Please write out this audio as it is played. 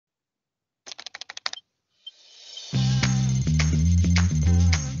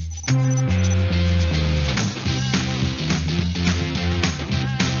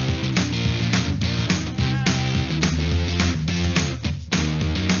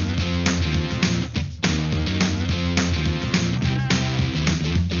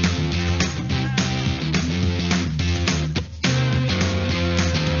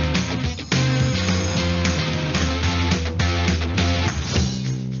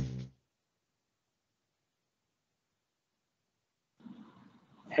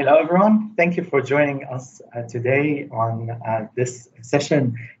Hello, everyone. Thank you for joining us today on this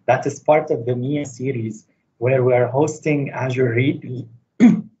session that is part of the MIA series, where we are hosting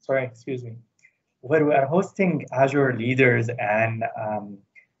where we are hosting Azure leaders and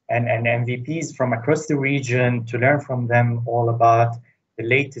MVPs from across the region to learn from them all about the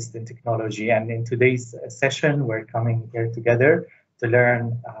latest in technology. And in today's session, we're coming here together to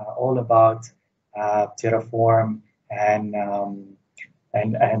learn all about Terraform and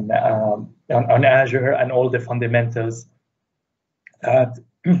on Azure and all the fundamentals.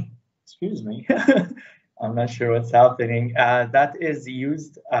 Excuse me, I'm not sure what's happening. That is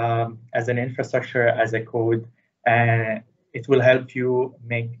used as an infrastructure, as a code, and it will help you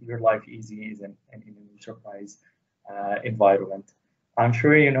make your life easy in an enterprise environment. I'm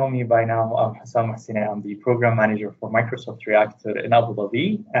sure you know me by now. I'm Hassan Mohsini. I'm the program manager for Microsoft Reactor in Abu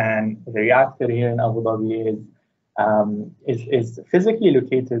Dhabi, and the reactor here in Abu Dhabi is physically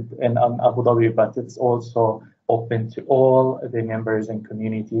located in Abu Dhabi, but it's also open to all the members and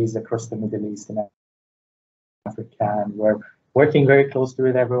communities across the Middle East and Africa. And we're working very closely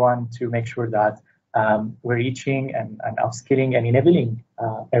with everyone to make sure that we're reaching and upskilling and enabling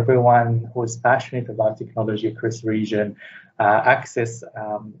everyone who is passionate about technology across the region access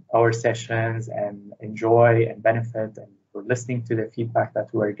our sessions and enjoy and benefit, and we're listening to the feedback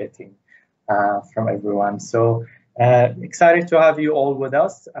that we're getting from everyone. So excited to have you all with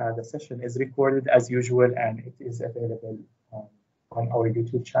us. The session is recorded as usual, and it is available on our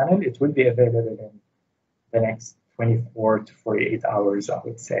YouTube channel. It will be available in the next 24 to 48 hours, I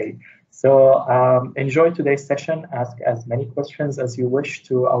would say. So enjoy today's session. Ask as many questions as you wish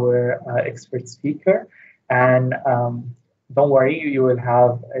to our expert speaker. And don't worry, you will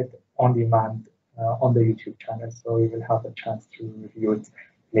have it on demand on the YouTube channel, so you will have a chance to review it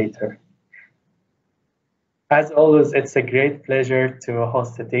later. As always, it's a great pleasure to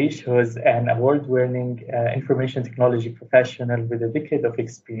host Sathesh, who is an award-winning information technology professional with a decade of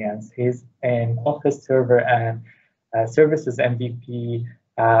experience. He's an Office Server and Services MVP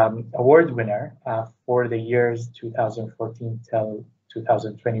award winner for the years 2014 till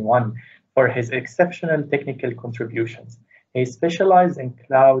 2021 for his exceptional technical contributions. He specialized in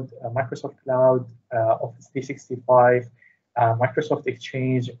cloud, Microsoft Cloud, Office 365, Microsoft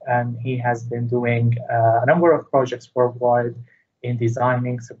Exchange, and he has been doing a number of projects worldwide in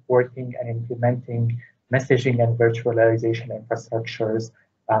designing, supporting, and implementing messaging and virtualization infrastructures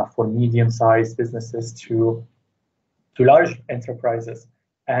for medium-sized businesses to large enterprises.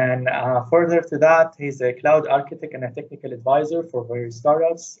 And further to that, he's a cloud architect and a technical advisor for various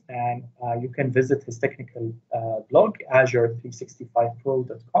startups. And you can visit his technical blog,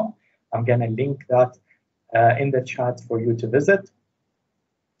 azure365pro.com. I'm going to link that in the chat for you to visit.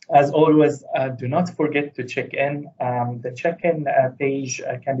 As always, do not forget to check in. The check-in page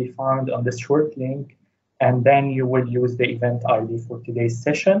can be found on this short link, and then you will use the event ID for today's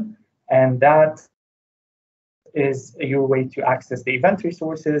session. And that is your way to access the event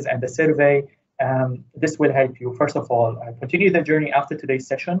resources and the survey. This will help you, first of all, continue the journey after today's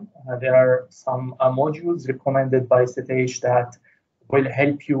session. There are some modules recommended by Sathesh that will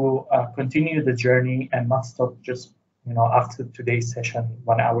help you continue the journey and not stop just after today's session,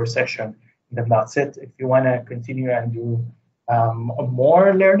 1 hour session, and then that's it. If you want to continue and do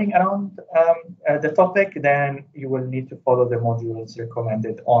more learning around the topic, then you will need to follow the modules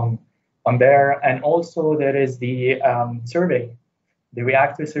recommended on there. And also there is the survey. The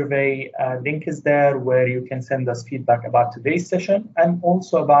Reactor survey link is there, where you can send us feedback about today's session and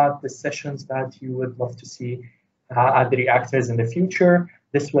also about the sessions that you would love to see at the reactors in the future.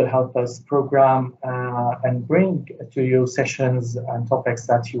 This will help us program and bring to you sessions and topics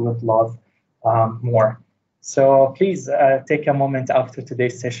that you would love more. So please take a moment after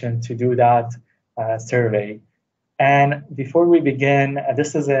today's session to do that survey. And before we begin,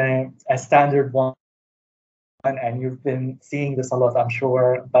 this is a standard one, and you've been seeing this a lot, I'm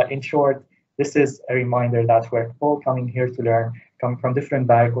sure. But in short, this is a reminder that we're all coming here to learn, coming from different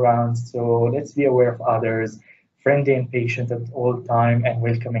backgrounds. So let's be aware of others, friendly and patient at all time, and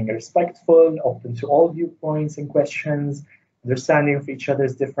welcoming and respectful, open to all viewpoints and questions, understanding of each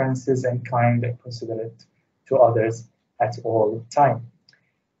other's differences, and kind and considerate to others at all time.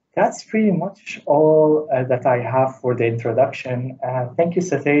 That's pretty much all that I have for the introduction. Thank you,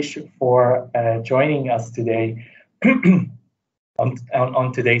 Sathesh, for joining us today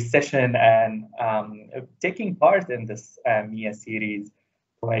on today's session and taking part in this MIA series.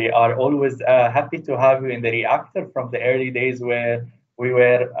 We are always happy to have you in the Reactor from the early days where we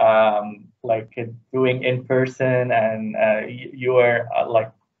were doing in person, and you were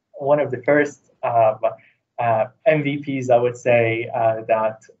like one of the first MVPs, I would say,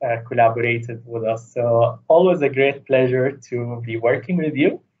 that collaborated with us. So always a great pleasure to be working with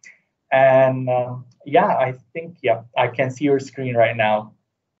you. And yeah, I think, yeah, I can see your screen right now.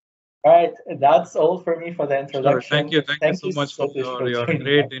 All right, that's all for me for the Sure. introduction. Thank you so much for Satish, for your joining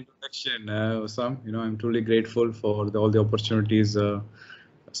great us. introduction, Sam. I'm truly grateful for all the opportunities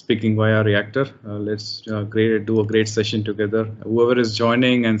speaking via Reactor. Let's do a great session together. Whoever is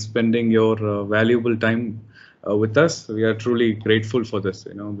joining and spending your valuable time with us, we are truly grateful for this.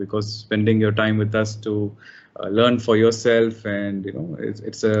 Because spending your time with us to learn for yourself, and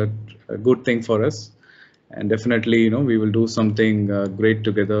it's a good thing for us. And definitely, we will do something great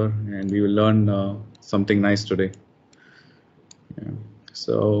together, and we will learn something nice today. Yeah.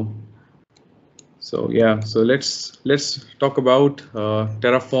 So let's talk about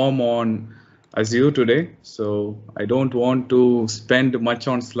Terraform on Azure today. So I don't want to spend much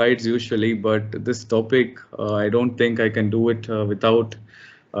on slides usually, but this topic I don't think I can do it without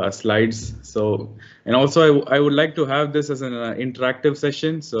slides. So, and also I would like to have this as an interactive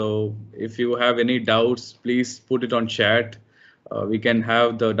session. So if you have any doubts, please put it on chat. We can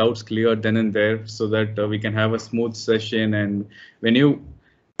have the doubts cleared then and there, so that we can have a smooth session. And when you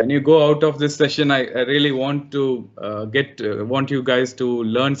go out of this session, I really want to want you guys to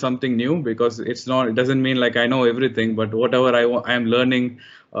learn something new, because it doesn't mean like I know everything, but whatever I am learning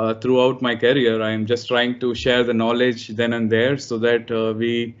throughout my career, I am just trying to share the knowledge then and there, so that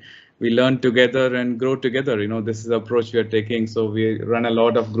we learn together and grow together. This is the approach we are taking. So we run a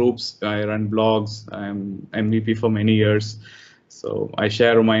lot of groups. I run blogs. I'm MVP for many years. So I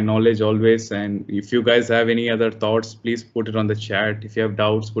share my knowledge always, and if you guys have any other thoughts, please put it on the chat. If you have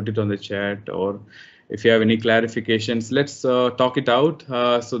doubts, put it on the chat, or if you have any clarifications, let's talk it out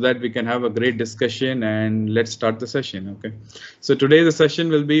so that we can have a great discussion, and let's start the session. Okay. So today the session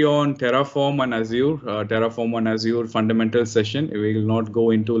will be on Terraform and Azure, Terraform and Azure fundamental session. We will not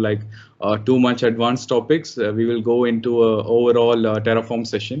go into like too much advanced topics. We will go into a overall Terraform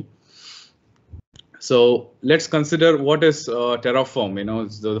session. So let's consider what is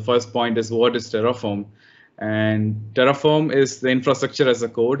Terraform. So the first point is, what is Terraform? And Terraform is the infrastructure as a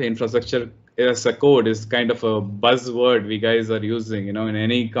code. Infrastructure as a code is kind of a buzzword we guys are using. In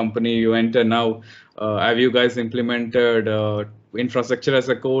any company you enter now, have you guys implemented infrastructure as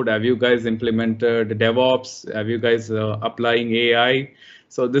a code? Have you guys implemented DevOps? Have you guys applying AI?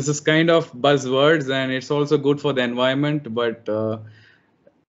 So this is kind of buzzwords, and it's also good for the environment, but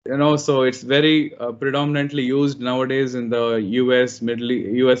so it's very predominantly used nowadays in the US Middle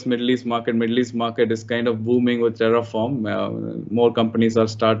East market. Middle East market is kind of booming with Terraform. More companies are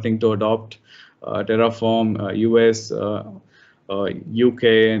starting to adopt Terraform. US, UK,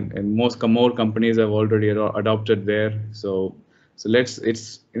 and more companies have already adopted there. So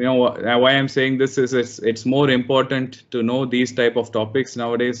why I'm saying this is it's more important to know these type of topics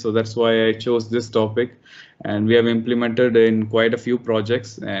nowadays. So that's why I chose this topic, and we have implemented in quite a few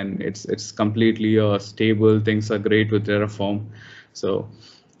projects, and it's completely stable. Things are great with Terraform. So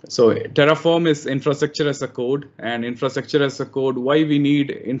Terraform is infrastructure as a code, and infrastructure as a code. Why we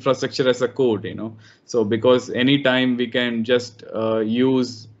need infrastructure as a code? So because anytime we can just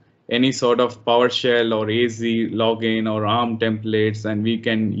use any sort of PowerShell or AZ login or ARM templates, and we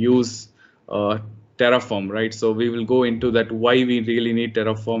can use Terraform, right? So we will go into that, why we really need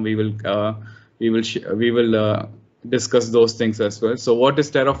Terraform. We will discuss those things as well. So what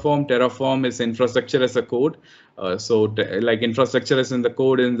is Terraform? Terraform is infrastructure as a code. Like infrastructure is in the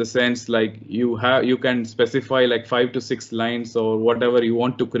code, in the sense like you can specify like 5 to 6 lines, or whatever you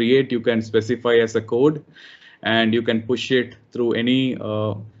want to create, you can specify as a code, and you can push it through any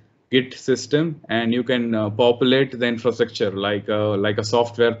Git system, and you can populate the infrastructure like a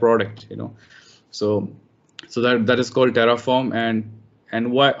software product. So that is called Terraform.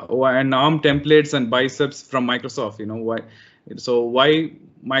 And why and ARM templates and biceps from Microsoft. Why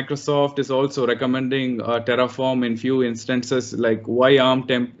Microsoft is also recommending Terraform in few instances, like why ARM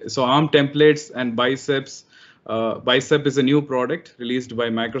templates and biceps. Bicep is a new product released by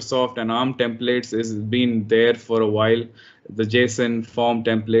Microsoft, and ARM templates has been there for a while, the JSON form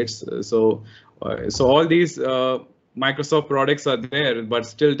templates. So all these Microsoft products are there, but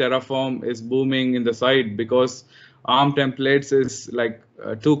still Terraform is booming in the side, because ARM templates is like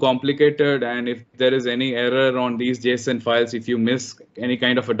too complicated, and if there is any error on these JSON files, if you miss any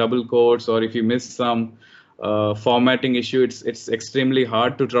kind of a double quotes, or if you miss some formatting issue, it's extremely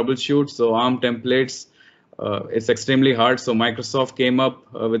hard to troubleshoot. So ARM templates, it's extremely hard. So Microsoft came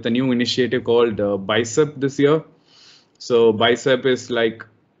up with a new initiative called Bicep this year. So Bicep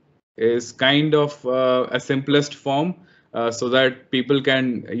is kind of a simplest form. so that people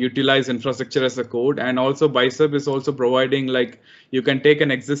can utilize infrastructure as a code. And also Bicep is also providing, like, you can take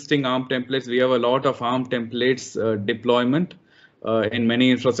an existing ARM templates. We have a lot of ARM templates deployment in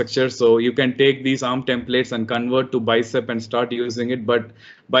many infrastructures. So you can take these ARM templates and convert to Bicep and start using it. But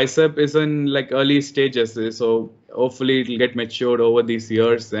Bicep is in like early stages, so hopefully it will get matured over these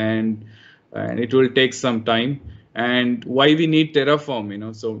years, and it will take some time. And why we need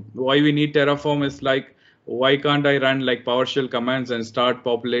Terraform, so why we need Terraform is like, why can't I run like PowerShell commands and start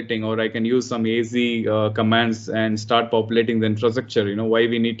populating, or I can use some AZ commands and start populating the infrastructure? Why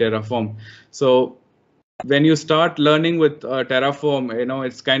we need Terraform? So when you start learning with Terraform,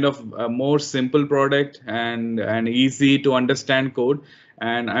 it's kind of a more simple product and easy to understand code.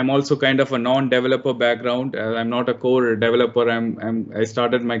 And I'm also kind of a non-developer background. I'm not a core developer. I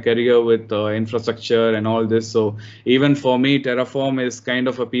started my career with infrastructure and all this. So even for me, Terraform is kind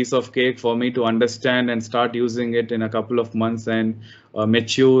of a piece of cake for me to understand and start using it in a couple of months and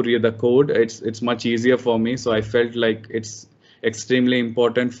mature the code. It's much easier for me. So I felt like it's extremely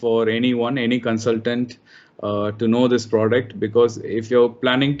important for anyone, any consultant, to know this product, because if you're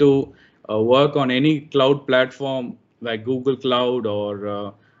planning to work on any cloud platform like Google Cloud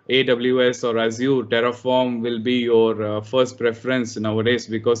or AWS or Azure, Terraform will be your first preference nowadays,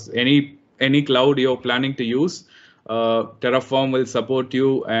 because any cloud you're planning to use, Terraform will support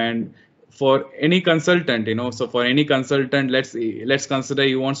you. And for any consultant, so for any consultant, let's consider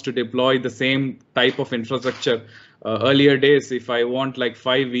he wants to deploy the same type of infrastructure. Earlier days, if I want like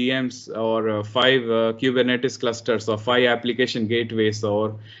 5 VMs or 5 Kubernetes clusters or 5 application gateways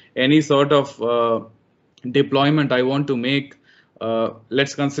or any sort of deployment I want to make,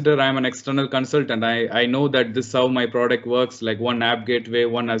 let's consider I'm an external consultant. I know that this is how my product works, like one app gateway,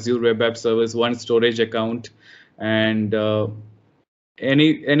 one Azure Web App Service, one storage account, and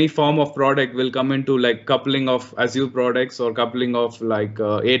any form of product will come into like coupling of Azure products or coupling of like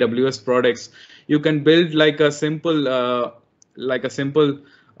AWS products. You can build like a simple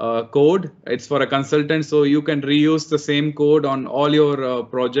code. It's for a consultant, so you can reuse the same code on all your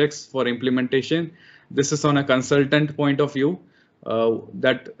projects for implementation. This is on a consultant point of view,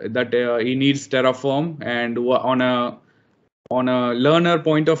 that he needs Terraform. And on a learner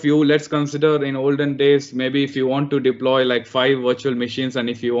point of view, let's consider in olden days, maybe if you want to deploy like 5 virtual machines, and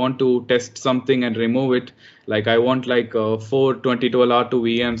if you want to test something and remove it, like I want like 4 2012 R2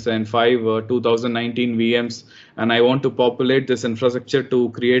 VMs and 5 2019 VMs, and I want to populate this infrastructure to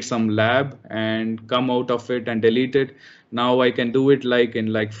create some lab and come out of it and delete it. Now I can do it like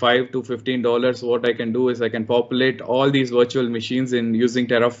in like $5 to $15. What I can do is I can populate all these virtual machines in using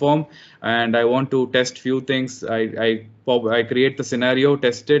Terraform, and I want to test few things. I create the scenario,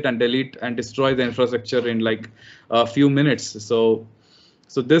 test it, and delete and destroy the infrastructure in like a few minutes. So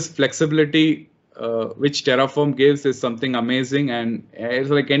this flexibility which Terraform gives is something amazing, and it's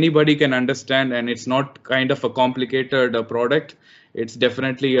like anybody can understand, and it's not kind of a complicated product. It's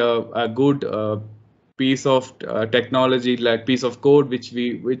definitely a good piece of technology, like piece of code,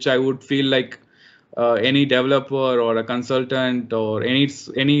 which I would feel like any developer or a consultant or any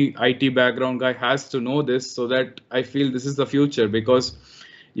IT background guy has to know this, so that I feel this is the future. Because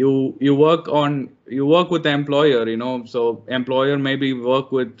you work with the employer, so employer maybe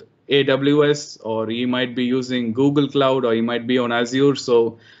work with AWS, or he might be using Google Cloud, or he might be on Azure.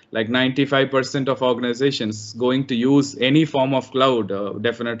 So like 95% of organizations going to use any form of cloud,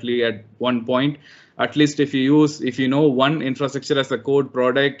 definitely at one point. At least if you know one infrastructure as a code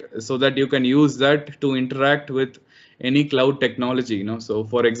product, so that you can use that to interact with any cloud technology. So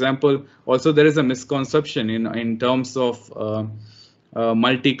for example, also there is a misconception in terms of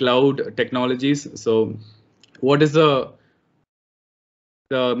multi-cloud technologies. So what is the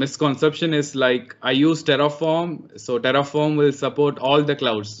misconception is like, I use Terraform, so Terraform will support all the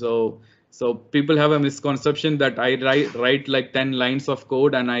clouds. So people have a misconception that I write like 10 lines of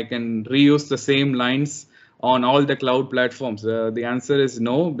code and I can reuse the same lines on all the cloud platforms. The answer is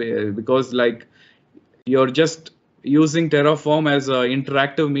no, because like you're just using Terraform as an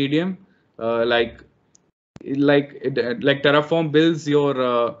interactive medium. Like Terraform builds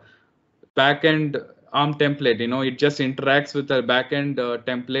your backend ARM template. It just interacts with the backend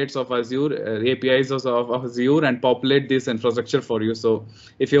templates of Azure, APIs of Azure, and populate this infrastructure for you. So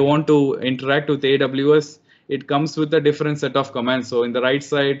if you want to interact with AWS, it comes with a different set of commands. So in the right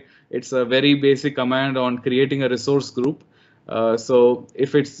side, it's a very basic command on creating a resource group. So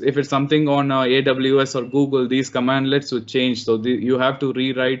if it's something on AWS or Google, these commandlets would change. So you have to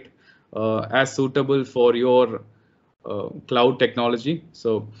rewrite as suitable for your cloud technology.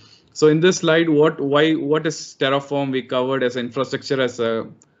 So in this slide, what is Terraform? We covered as infrastructure as a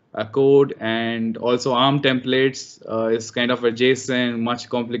code, and also ARM templates is kind of a JSON, much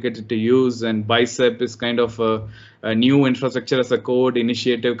complicated to use, and Bicep is kind of a new infrastructure as a code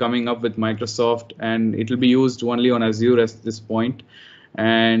initiative coming up with Microsoft, and it will be used only on Azure at this point.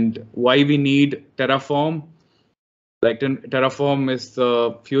 And why we need Terraform? Like Terraform is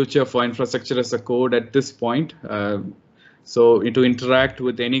the future for infrastructure as a code at this point. So to interact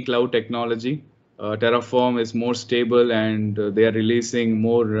with any cloud technology, Terraform is more stable, and they are releasing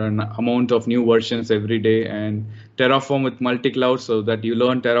more amount of new versions every day. And Terraform with multi-cloud, so that you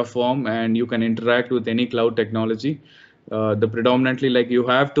learn Terraform and you can interact with any cloud technology. The predominantly, like, you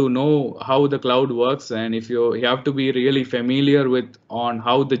have to know how the cloud works, and if you have to be really familiar with on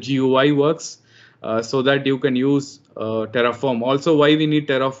how the GUI works, so that you can use Terraform. Also, why we need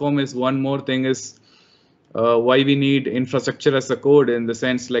Terraform is one more thing is why we need infrastructure as a code, in the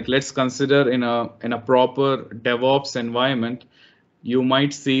sense, like, let's consider in a proper DevOps environment, you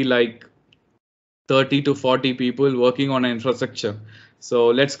might see like 30 to 40 people working on an infrastructure. So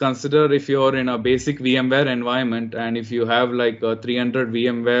let's consider if you're in a basic VMware environment, and if you have like 300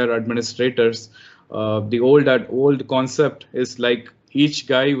 VMware administrators, the old concept is like each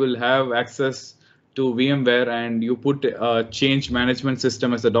guy will have access to VMware, and you put a change management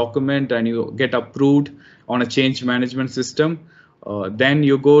system as a document, and you get approved on a change management system. Then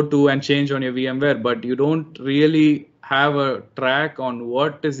you go to and change on your VMware, but you don't really have a track on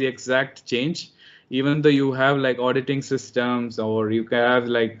what is the exact change, even though you have like auditing systems, or you can have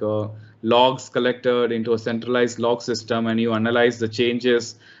like logs collected into a centralized log system, and you analyze the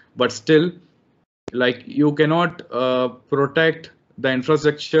changes, but still, like, you cannot protect the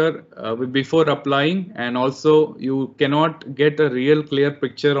infrastructure before applying, and also you cannot get a real clear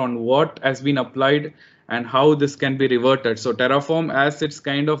picture on what has been applied and how this can be reverted. So Terraform, as it's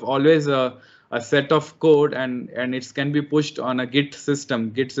kind of always a set of code, and it can be pushed on a Git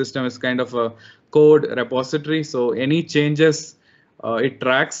system. Git system is kind of a code repository, so any changes it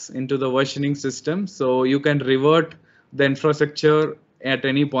tracks into the versioning system, so you can revert the infrastructure at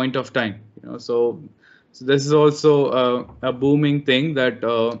any point of time. So this is also a booming thing, that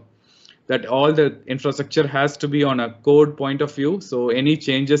that all the infrastructure has to be on a code point of view, so any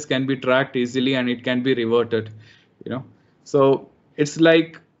changes can be tracked easily and it can be reverted. So it's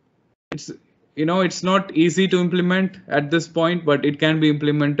like, it's not easy to implement at this point, but it can be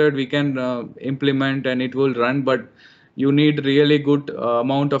implemented. We can implement and it will run, but you need really good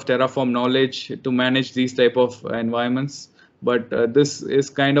amount of Terraform knowledge to manage these type of environments. But this is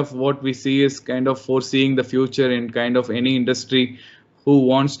kind of what we see is kind of foreseeing the future in kind of any industry who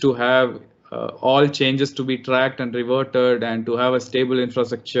wants to have all changes to be tracked and reverted, and to have a stable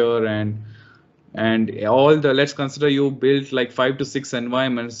infrastructure, and all the, let's consider you built like 5 to 6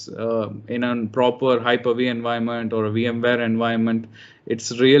 environments in a proper Hyper-V environment or a VMware environment.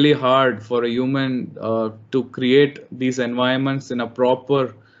 It's really hard for a human to create these environments in a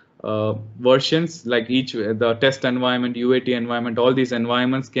proper versions, like the test environment, UAT environment, all these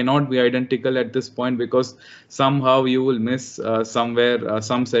environments cannot be identical at this point, because somehow you will miss somewhere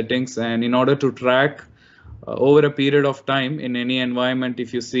some settings. And in order to track over a period of time in any environment,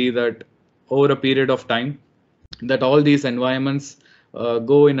 if you see that over a period of time that all these environments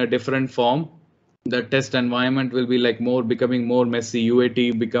go in a different form, the test environment will be like becoming more messy,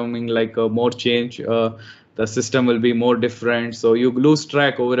 UAT becoming like more change, the system will be more different. So you lose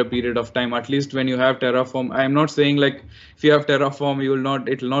track over a period of time. At least when you have Terraform, I'm not saying like if you have Terraform,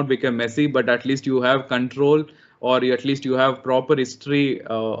 it will not become messy, but at least you have control, or at least you have proper history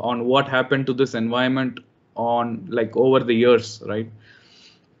on what happened to this environment on like over the years, right?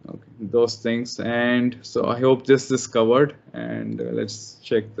 Okay, those things. And so I hope this is covered, and let's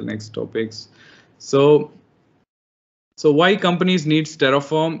check the next topics. So why companies needs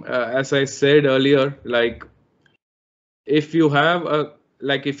Terraform? As I said earlier, like if you have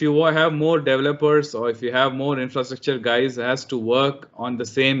more developers, or if you have more infrastructure guys has to work on the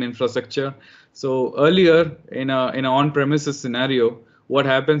same infrastructure. So earlier in an on-premises scenario, what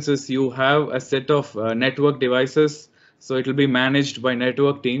happens is you have a set of network devices. So it will be managed by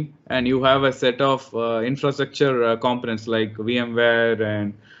network team, and you have a set of infrastructure components like VMware,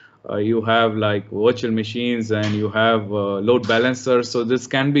 and you have like virtual machines, and you have load balancers. So this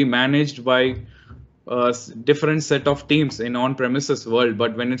can be managed by different set of teams in on-premises world.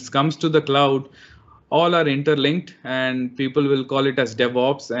 But when it comes to the cloud, all are interlinked, and people will call it as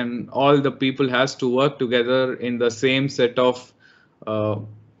DevOps, and all the people has to work together in the same set of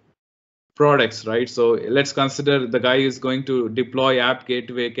products, right? So let's consider the guy is going to deploy app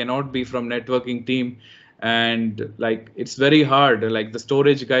gateway cannot be from networking team, and like it's very hard. Like the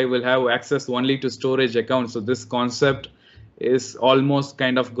storage guy will have access only to storage accounts. So this concept is almost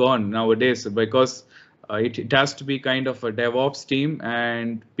kind of gone nowadays, because it has to be kind of a DevOps team,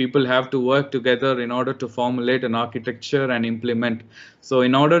 and people have to work together in order to formulate an architecture and implement. So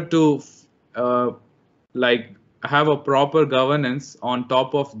in order to like have a proper governance on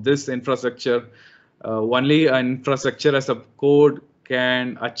top of this infrastructure, only an infrastructure as a code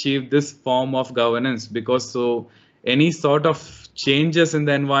can achieve this form of governance, because so any sort of changes in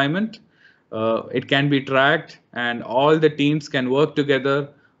the environment, it can be tracked, and all the teams can work together.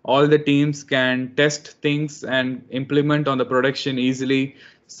 All the teams can test things and implement on the production easily.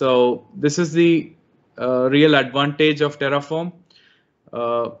 So this is the real advantage of Terraform.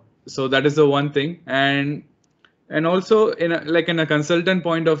 So that is the one thing. And also in a consultant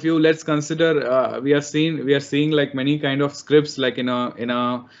point of view, let's consider we are seeing like many kind of scripts, like in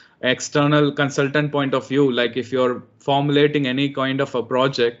a external consultant point of view. Like if you're formulating any kind of a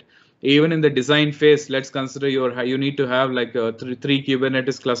project, even in the design phase, let's consider you need to have like three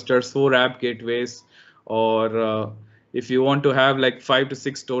Kubernetes clusters, 4 app gateways, or if you want to have like 5 to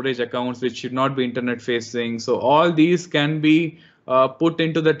 6 storage accounts which should not be internet facing. So all these can be put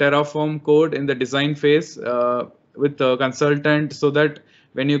into the Terraform code in the design phase with the consultant, so that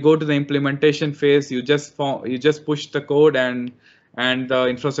when you go to the implementation phase, you just push the code and the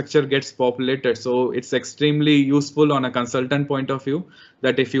infrastructure gets populated. So it's extremely useful on a consultant point of view,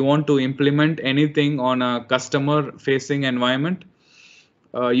 that if you want to implement anything on a customer facing environment,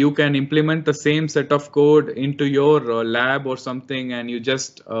 you can implement the same set of code into your lab or something, and you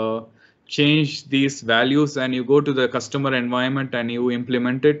just change these values and you go to the customer environment and you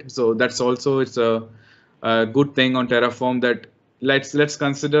implement it. So that's also, it's a good thing on Terraform. That let's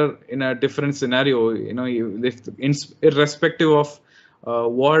consider in a different scenario, irrespective of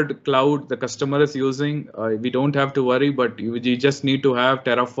what cloud the customer is using, we don't have to worry, but you just need to have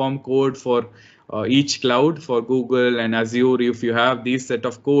Terraform code for each cloud. For Google and Azure, if you have these set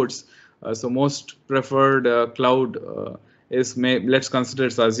of codes, so most preferred cloud let's consider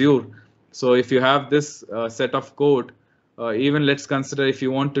it's Azure. So if you have this set of code, even let's consider if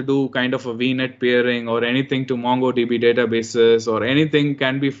you want to do kind of a VNet peering or anything to MongoDB databases, or anything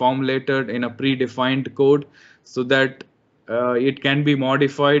can be formulated in a predefined code, so that it can be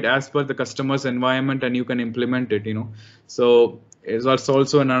modified as per the customer's environment and you can implement it. So it's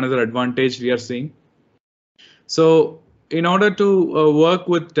also another advantage we are seeing. So in order to work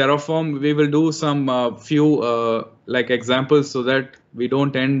with Terraform, we will do some few like examples, so that we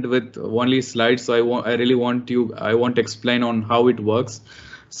don't end with only slides. So I really want to explain on how it works.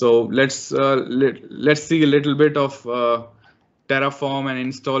 So let's see a little bit of Terraform and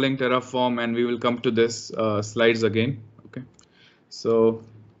installing Terraform, and we will come to this slides again. Okay. So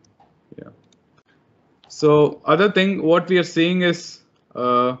yeah. So other thing what we are seeing is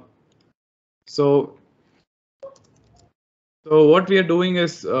so what we are doing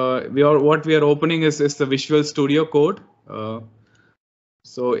is what we are opening is the Visual Studio Code.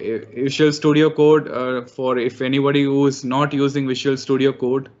 So Visual Studio Code, for if anybody who is not using Visual Studio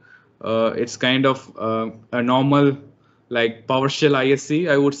Code, it's kind of a normal like PowerShell ISC,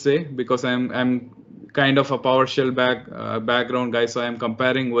 I would say, because I'm kind of a PowerShell background guy, so I'm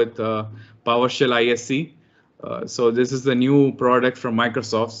comparing with PowerShell ISC. So this is the new product from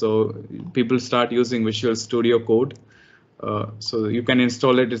Microsoft. So people start using Visual Studio Code. So you can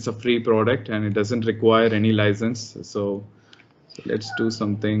install it. It's a free product and it doesn't require any license. So let's do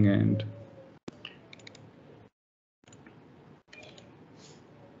something and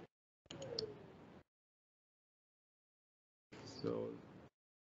so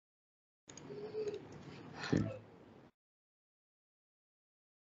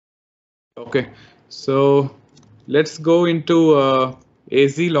okay. So let's go into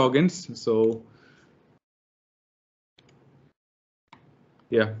AZ logins. So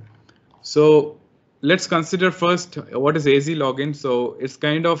yeah, so let's consider first what is AZ login. So it's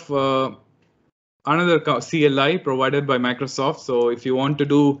kind of another CLI provided by Microsoft. So if you want to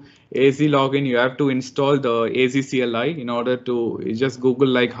do AZ login, you have to install the AZ CLI. In order to just Google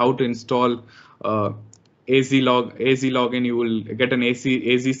like how to install AZ login, you will get an AZ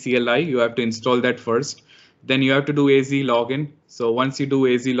CLI. You have to install that first. Then you have to do AZ login. So once you do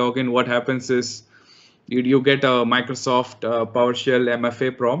AZ login, what happens is you get a Microsoft PowerShell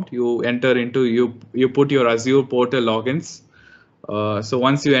MFA prompt. You enter into you put your Azure portal logins. So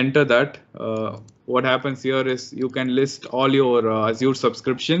once you enter that, what happens here is you can list all your Azure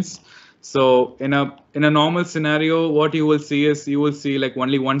subscriptions. So in a normal scenario, what you will see is you will see like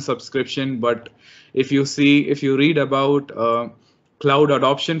only one subscription. But if you read about cloud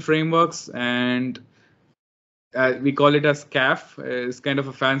adoption frameworks and we call it as CAF. It's kind of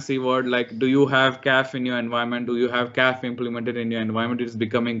a fancy word, like, do you have CAF in your environment? Do you have CAF implemented in your environment? It's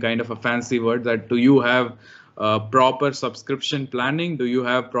becoming kind of a fancy word, that do you have proper subscription planning? Do you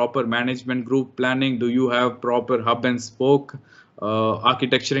have proper management group planning? Do you have proper hub and spoke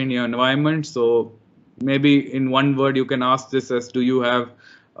architecture in your environment? So maybe in one word, you can ask this as, do you have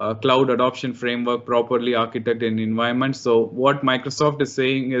cloud adoption framework properly architected in environment? So what Microsoft is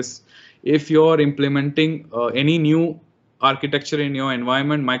saying is, if you're implementing any new architecture in your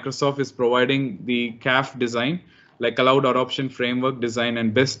environment, Microsoft is providing the CAF design, like cloud adoption framework design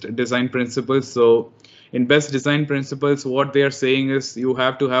and best design principles. So in best design principles, what they are saying is you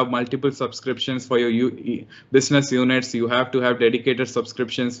have to have multiple subscriptions for your business units. You have to have dedicated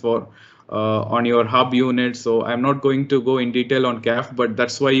subscriptions for on your hub unit. So I'm not going to go in detail on CAF, but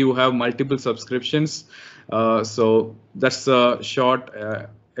that's why you have multiple subscriptions. So that's a short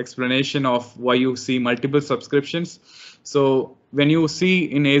explanation of why you see multiple subscriptions. So when you see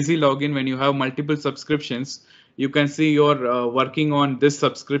in AZ login, when you have multiple subscriptions, you can see you're working on this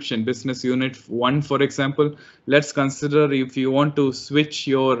subscription, business unit 1, for example. Let's consider if you want to switch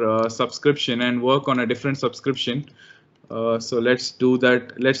your subscription and work on a different subscription. So let's do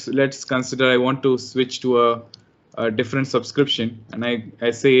that. Let's consider I want to switch to a different subscription, and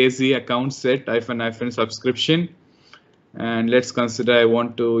I say AZ account set --- subscription. And let's consider I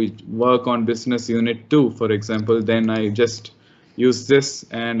want to work on business unit 2, for example. Then I just use this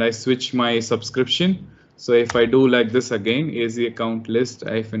and I switch my subscription. So if I do like this again, AZ account list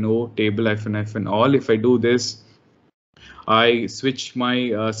 -o table -all, if I do this, I switch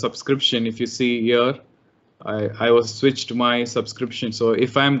my subscription. If you see here, I was switched my subscription. So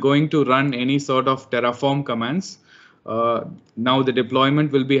if I'm going to run any sort of Terraform commands, now the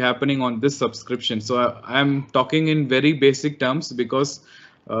deployment will be happening on this subscription. So I'm talking in very basic terms because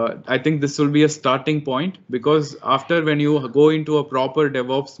I think this will be a starting point, because after, when you go into a proper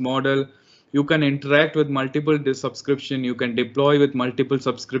DevOps model, you can interact with multiple subscription, you can deploy with multiple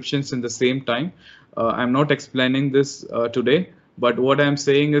subscriptions in the same time. I'm not explaining this today, but what I'm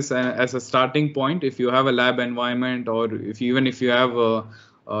saying is, as a starting point, if you have a lab environment, or even if you have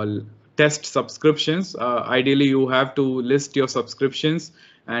a test subscriptions, ideally you have to list your subscriptions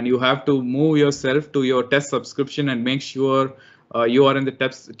and you have to move yourself to your test subscription and make sure you are in the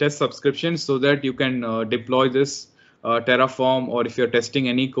test subscription, so that you can deploy this Terraform, or if you're testing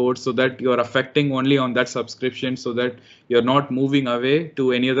any code, so that you're affecting only on that subscription, so that you're not moving away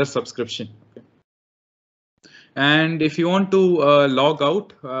to any other subscription. Okay. And if you want to log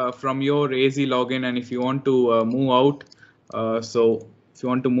out from your AZ login, and if you want to move out, so if you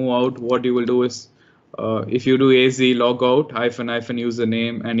want to move out, what you will do is, if you do AZ logout --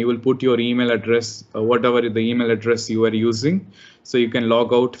 username, and you will put your email address, whatever the email address you are using, so you can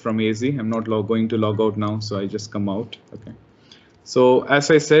log out from AZ. I'm not going to log out now, so I just come out. Okay. So as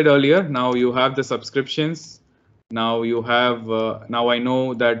I said earlier, now you have the subscriptions. Now you have, now I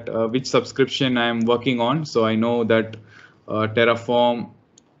know that which subscription I'm working on. So I know that Terraform.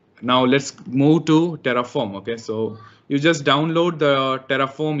 Now let's move to Terraform. Okay, so you just download the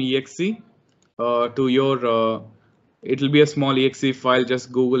Terraform exe to your, it'll be a small exe file.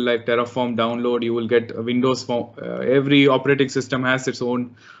 Just Google like Terraform download. You will get Windows form. Every operating system has its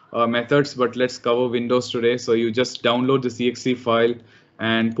own methods, but let's cover Windows today. So you just download this exe file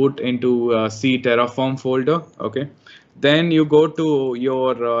and put into C Terraform folder. Okay. Then you go to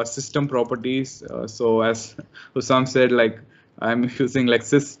your system properties. So as Hussam said, like I'm using like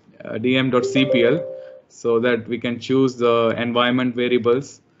sys dm.cpl, so that we can choose the environment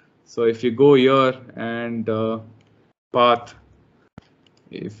variables. So if you go here and path,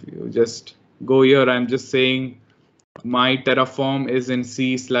 if you just go here, I'm just saying my Terraform is in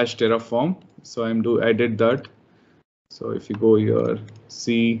C/Terraform. So I did that. So if you go here,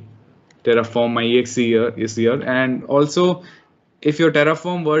 C Terraform, my exe here is here. And also, if your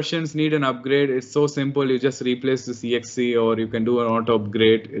Terraform versions need an upgrade, it's so simple. You just replace this exe, or you can do an auto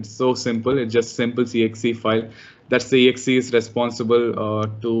upgrade. It's so simple. It's just simple exe file. That's the exe is responsible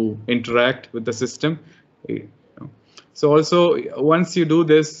to interact with the system. So also, once you do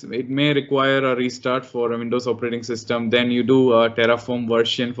this, it may require a restart for a Windows operating system. Then you do a Terraform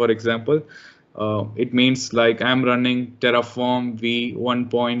version, for example. It means like I'm running Terraform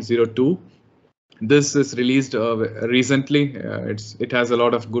v1.02. This is released recently. It has a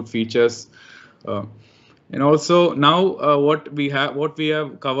lot of good features, and also now what we have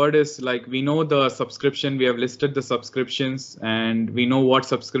covered is, like, we know the subscription. We have listed the subscriptions, and we know what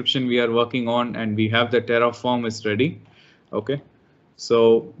subscription we are working on, and we have the Terraform is ready. Okay,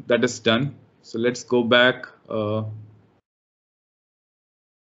 so that is done. So let's go back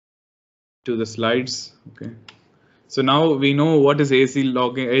to the slides. Okay. So now we know what is AZ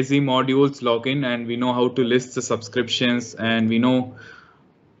login, AZ modules login, and we know how to list the subscriptions, and we know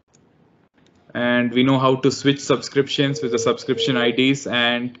how to switch subscriptions with the subscription IDs,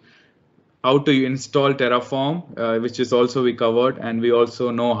 and how to install Terraform, which is also we covered, and we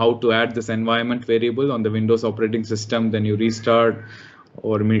also know how to add this environment variable on the Windows operating system. Then you restart,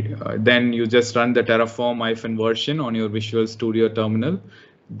 or then you just run the Terraform version on your Visual Studio terminal.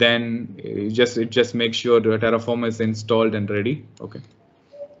 Then it just makes sure the Terraform is installed and ready. Okay.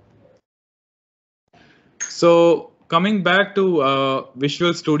 So coming back to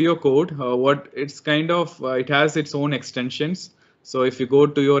Visual Studio Code, what it's kind of it has its own extensions. So if you go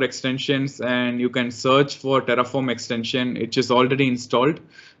to your extensions and you can search for Terraform extension, it is already installed.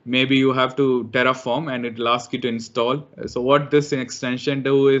 Maybe you have to Terraform and it will ask you to install. So what this extension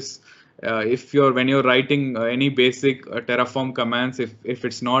do is, when you're writing any basic Terraform commands, if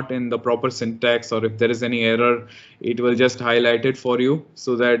it's not in the proper syntax, or if there is any error, it will just highlight it for you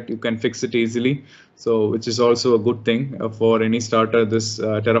so that you can fix it easily. So which is also a good thing for any starter. This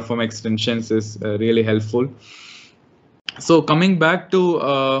Terraform extensions is really helpful. So coming back to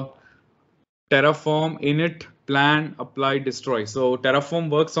Terraform, init, plan, apply, destroy. So Terraform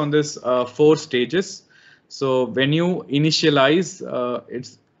works on this 4 stages. So when you initialize,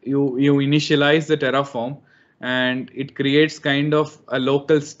 you initialize the Terraform, and it creates kind of a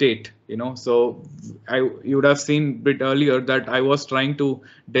local state. So you would have seen a bit earlier that I was trying to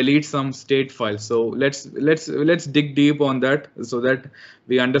delete some state files. So let's dig deep on that so that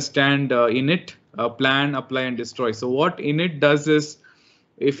we understand init, plan, apply, and destroy. So what init does is,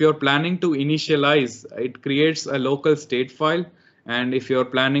 if you're planning to initialize, it creates a local state file. And if you're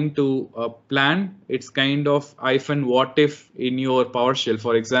planning to plan, it's kind of -what if in your PowerShell.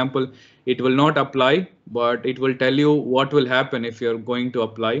 For example, it will not apply, but it will tell you what will happen if you're going to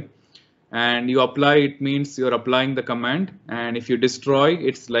apply. And you apply, it means you're applying the command. And if you destroy,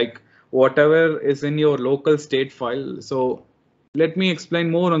 it's like whatever is in your local state file. So let me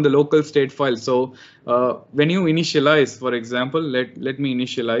explain more on the local state file. So when you initialize, for example, let me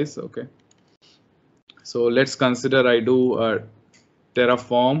initialize. OK. So let's consider I do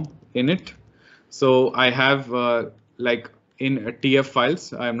Terraform init. So I have like in TF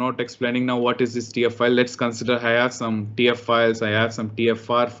files. I'm not explaining now what is this TF file. Let's consider I have some TF files. I have some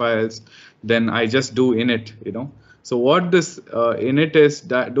TFR files. Then I just do init. So what this init is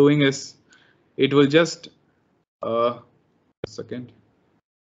doing is, it will just a second.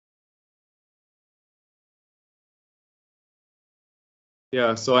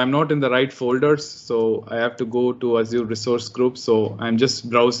 Yeah, so I'm not in the right folders, so I have to go to Azure resource group. So I'm just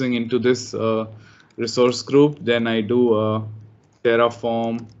browsing into this resource group. Then I do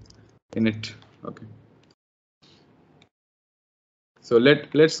Terraform init. Okay. So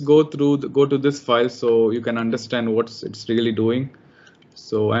let's go to this file so you can understand what it's really doing.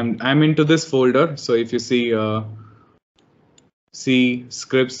 So I'm into this folder. So if you see C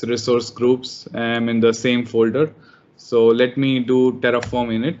scripts resource groups, I'm in the same folder. So let me do Terraform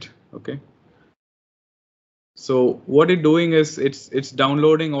init. Okay. So what it's doing is it's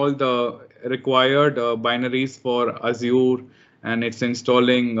downloading all the required binaries for Azure, and it's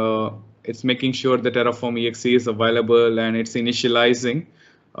installing. It's making sure the Terraform exe is available, and it's initializing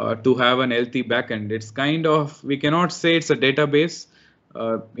to have an LT backend. It's kind of, we cannot say it's a database.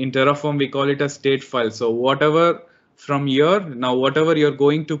 In Terraform, we call it a state file. So whatever from here, now whatever you're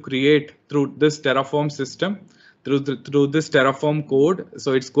going to create through this Terraform system, through this Terraform code,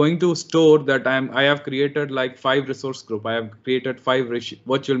 so it's going to store that I have created like 5 resource group. I have created 5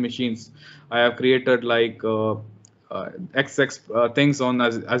 virtual machines. I have created like XX things on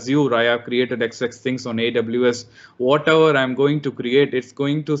Azure. I have created XX things on AWS. Whatever I'm going to create, it's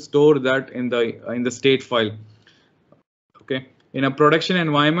going to store that in the state file. Okay. In a production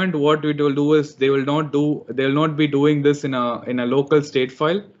environment, what it will do is they will not be doing this in a local state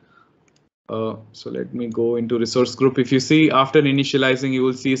file. So let me go into resource group. If you see after initializing, you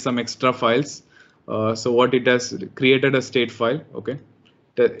will see some extra files. So what it has created a state file. OK,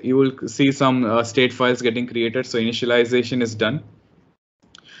 you will see some state files getting created. So initialization is done.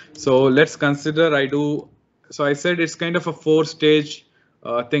 So let's consider so I said it's kind of a 4-stage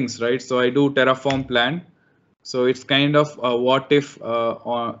things, right? So I do Terraform plan. So it's kind of what if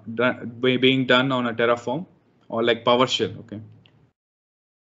being done on a Terraform or like PowerShell. OK.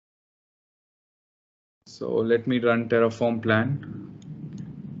 So let me run Terraform plan.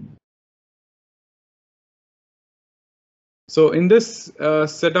 So in this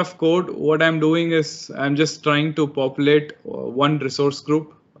set of code, what I'm doing is I'm just trying to populate one resource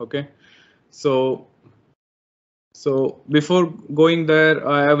group. OK, so So before going there,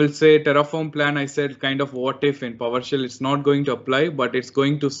 I will say Terraform plan. I said kind of what if in PowerShell it's not going to apply, but it's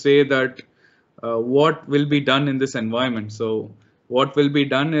going to say that what will be done in this environment. So what will be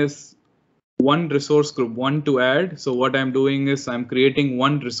done is one resource group, one to add. So what I'm doing is I'm creating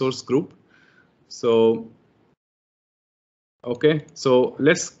one resource group. So okay, so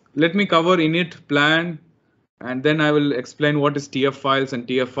let me cover init plan, and then I will explain what is TF files and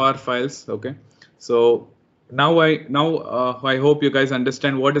TFR files. Okay, so now I hope you guys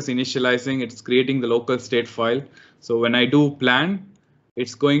understand what is initializing. It's creating the local state file. So when I do plan,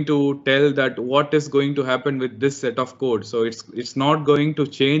 it's going to tell that what is going to happen with this set of code. So it's not going to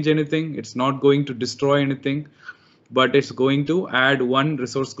change anything. It's not going to destroy anything, but it's going to add one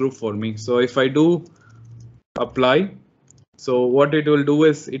resource group for me. So if I do apply, so what it will do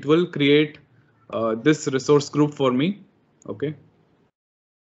is it will create this resource group for me. Okay.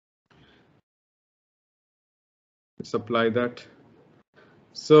 Let's apply that.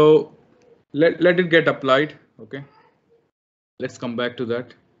 So let it get applied. Okay. Let's come back to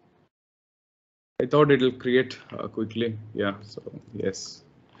that. I thought it will create quickly. Yeah. So yes.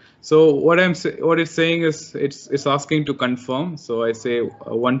 So what it's saying is it's asking to confirm. So I say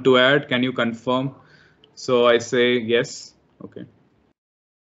one to add. Can you confirm? So I say yes. Okay.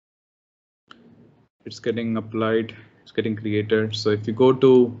 It's getting applied. It's getting created. So if you go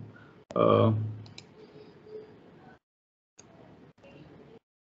to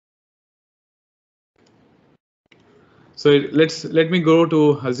so let me go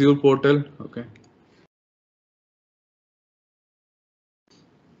to Azure portal. Okay.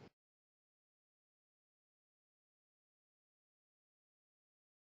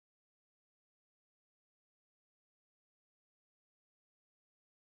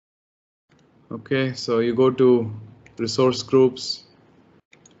 Okay, so you go to resource groups.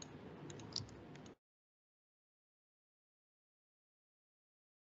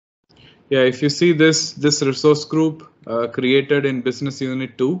 Yeah, if you see this resource group created in business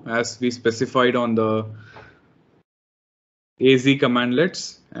unit 2 as we specified on the AZ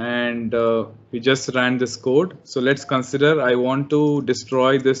commandlets, and we just ran this code. So let's consider I want to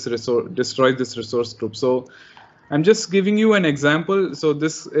destroy this resource group. So I'm just giving you an example. So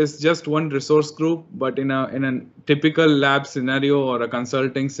this is just one resource group, but in a typical lab scenario or a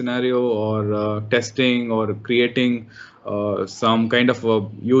consulting scenario or testing or creating some kind of a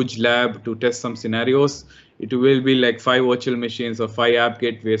huge lab to test some scenarios, it will be like 5 virtual machines or 5 app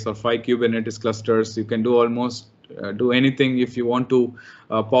gateways or 5 Kubernetes clusters. You can do almost do anything. If you want to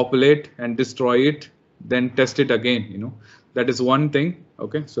populate and destroy it, then test it again. You know, that is one thing.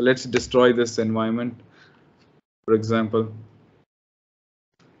 Okay, so let's destroy this environment. For example,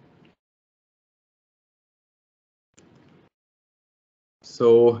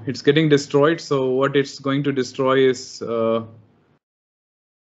 so it's getting destroyed. So what it's going to destroy is,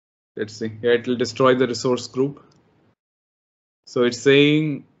 let's see, yeah, it will destroy the resource group. So it's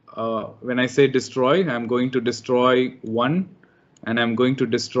saying when I say destroy, I'm going to destroy one, and I'm going to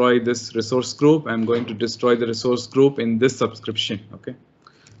destroy this resource group. I'm going to destroy the resource group in this subscription. Okay,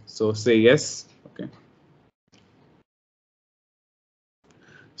 so say yes. Okay.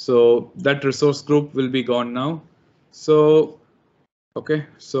 So that resource group will be gone now. So, okay,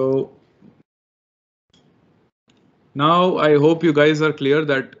 so now I hope you guys are clear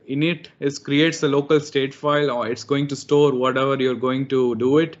that init creates a local state file, or it's going to store whatever you're going to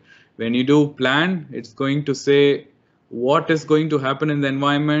do it. When you do plan, it's going to say what is going to happen in the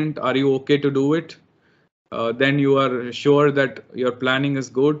environment. Are you okay to do it? Then you are sure that your planning is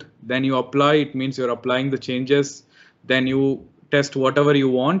good. Then you apply. It means you're applying the changes. Then you test whatever you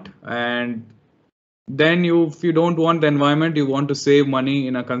want, and then if you don't want the environment, you want to save money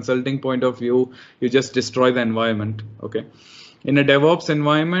in a consulting point of view, you just destroy the environment. Okay. In a DevOps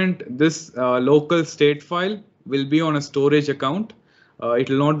environment, this local state file will be on a storage account. It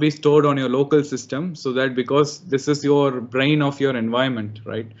will not be stored on your local system, so that because this is your brain of your environment,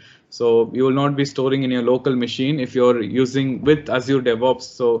 right? So you will not be storing in your local machine if you're using with Azure DevOps.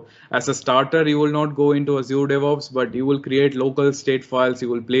 So as a starter, you will not go into Azure DevOps, but you will create local state files. You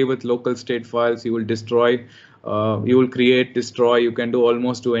will play with local state files. You will destroy. You will create, destroy. You can do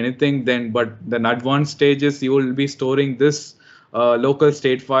almost do anything. But then advanced stages, you will be storing this local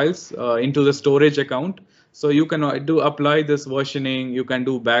state files into the storage account. So you can apply this versioning. You can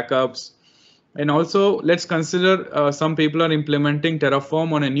do backups. And also, let's consider some people are implementing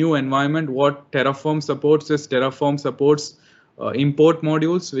Terraform on a new environment. What Terraform supports is Terraform supports import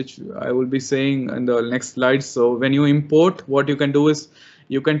modules, which I will be saying in the next slide. So when you import, what you can do is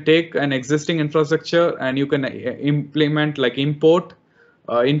you can take an existing infrastructure and you can implement like import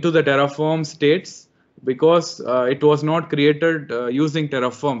into the Terraform states because it was not created using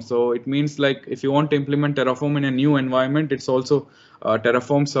Terraform. So it means like if you want to implement Terraform in a new environment, it's also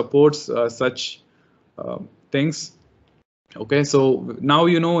Terraform supports such things. Okay, so now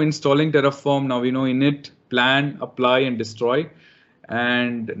you know installing Terraform, now you know init, plan, apply, and destroy.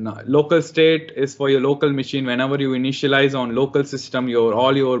 And local state is for your local machine. Whenever you initialize on local system,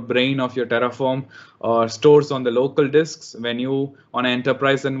 all your brain of your Terraform stores on the local disks. When you on an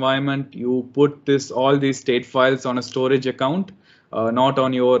enterprise environment, you put all these state files on a storage account, not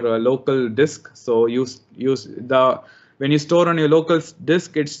on your local disk. So use when you store on your local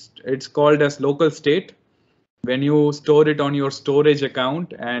disk, it's called as local state. When you store it on your storage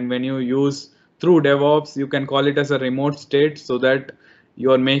account, and when you use through DevOps, you can call it as a remote state, so that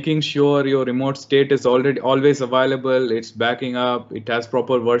you are making sure your remote state is always available, it's backing up, it has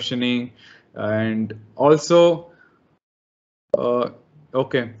proper versioning. And also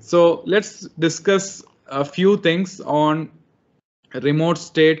okay, so let's discuss a few things on remote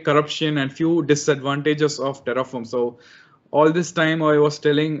state corruption and few disadvantages of Terraform. So all this time I was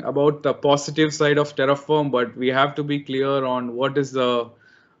telling about the positive side of Terraform, but we have to be clear on what is the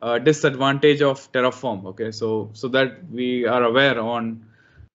disadvantage of Terraform. Okay, so that we are aware on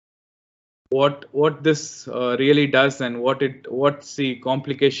what this really does, and what's the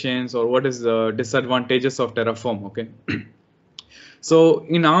complications, or what is the disadvantages of Terraform. Okay. So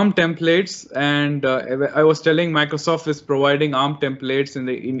in ARM templates, and I was telling Microsoft is providing ARM templates in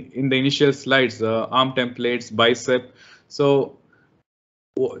the initial slides, ARM templates, Bicep. So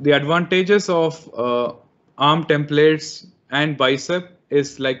the advantages of ARM templates and Bicep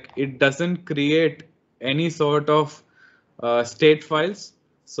is like it doesn't create any sort of state files.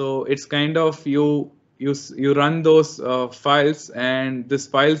 So it's kind of you run those files, and this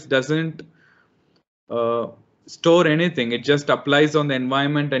files doesn't store anything. It just applies on the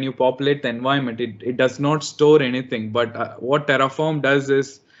environment, and you populate the environment. It does not store anything. But what Terraform does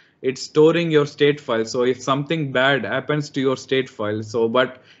is it's storing your state file. So if something bad happens to your state file,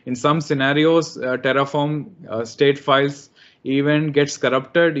 but in some scenarios, Terraform state files even gets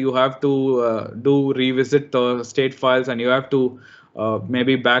corrupted. You have to revisit the state files, and you have to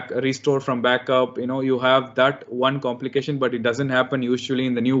maybe restore from backup. You have that one complication, but it doesn't happen usually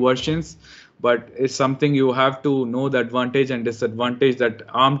in the new versions. But it's something you have to know, the advantage and disadvantage, that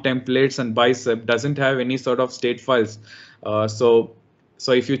ARM templates and Bicep doesn't have any sort of state files. So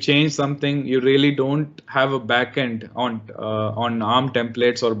if you change something, you really don't have a backend on ARM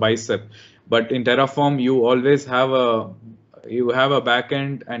templates or Bicep. But in Terraform, you always have a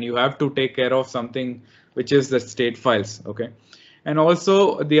backend, and you have to take care of something which is the state files. Okay. And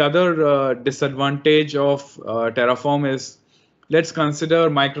also the other disadvantage of Terraform is, let's consider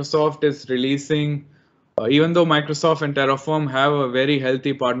Microsoft is releasing, even though Microsoft and Terraform have a very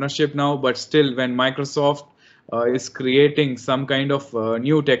healthy partnership now, but still when Microsoft is creating some kind of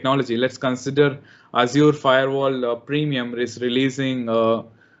new technology, let's consider Azure Firewall Premium is releasing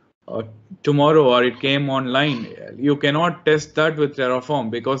tomorrow, or it came online. You cannot test that with Terraform,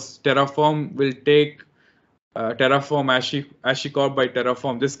 because Terraform will take Terraform, HashiCorp by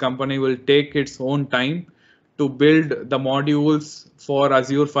Terraform. This company will take its own time to build the modules for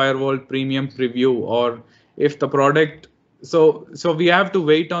Azure Firewall Premium Preview, or if the product. So we have to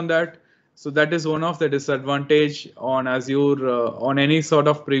wait on that. So that is one of the disadvantage on Azure, on any sort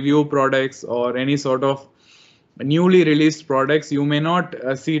of preview products or any sort of newly released products. You may not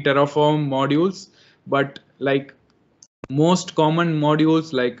see Terraform modules, but like most common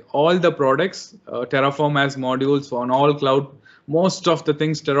modules, like all the products, Terraform has modules on all cloud. Most of the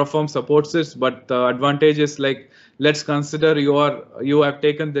things Terraform supports it, but the advantage is, like, let's consider you have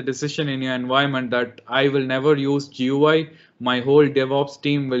taken the decision in your environment that I will never use GUI. My whole DevOps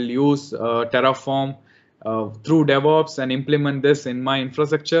team will use Terraform through DevOps and implement this in my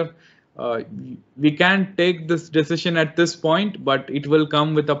infrastructure. We can take this decision at this point, but it will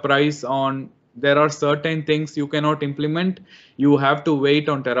come with a price on. There are certain things you cannot implement. You have to wait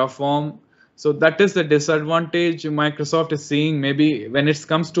on Terraform. So that is the disadvantage Microsoft is seeing. Maybe when it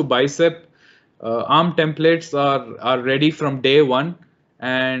comes to Bicep, ARM templates are ready from day one,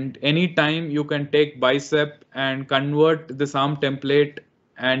 and anytime you can take Bicep and convert this ARM template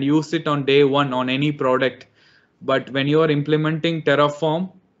and use it on day one on any product. But when you are implementing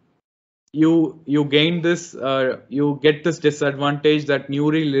Terraform, you gain this, you get this disadvantage that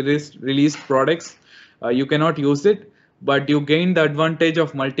newly released products, you cannot use it, but you gain the advantage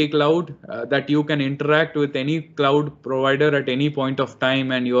of multi-cloud, that you can interact with any cloud provider at any point of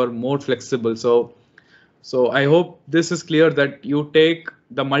time, and you are more flexible. So I hope this is clear, that you take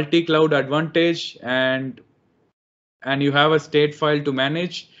the multi-cloud advantage, and you have a state file to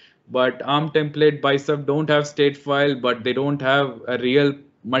manage, but ARM template bicep don't have state file, but they don't have a real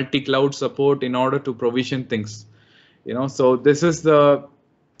multi-cloud support in order to provision things. So this is the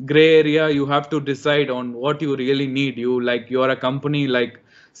gray area. You have to decide on what you really need. You are a company like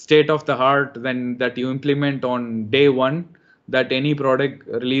state of the art, then that you implement on day one that any product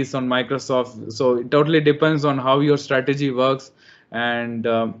release on Microsoft. So it totally depends on how your strategy works and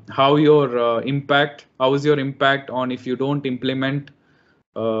how your how is your impact on if you don't implement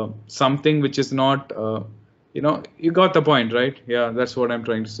something which is not, you got the point, right? Yeah, that's what I'm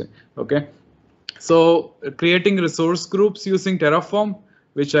trying to say. Okay. So creating resource groups using Terraform,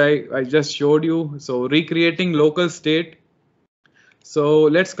 which I just showed you. So recreating local state. So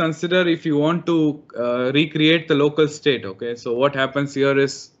let's consider if you want to recreate the local state. Okay, so what happens here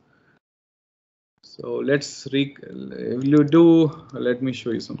is, so let me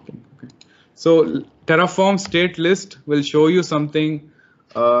show you something. Okay, so Terraform state list will show you something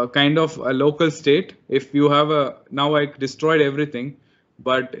kind of a local state. If you have now I destroyed everything,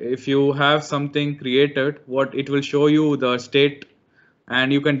 but if you have something created, what it will show you the state,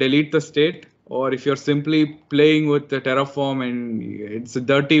 and you can delete the state. Or if you're simply playing with the Terraform, and it's a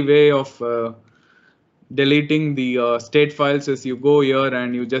dirty way of deleting the state files, as you go here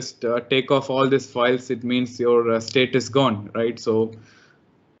and you just take off all these files, it means your state is gone, right? So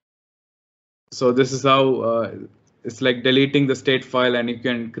this is how it's like deleting the state file, and you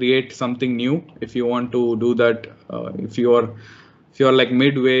can create something new if you want to do that. If you're like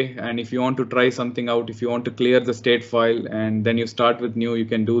midway, and if you want to try something out, if you want to clear the state file and then you start with new, you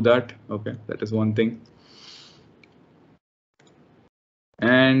can do that. Okay, that is one thing.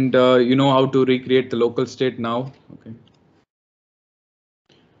 And you know how to recreate the local state now. Okay.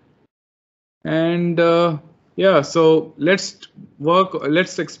 And yeah, so let's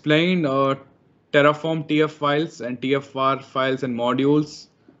explain Terraform TF files and TFR files and modules.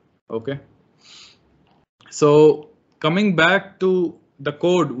 Okay. So coming back to the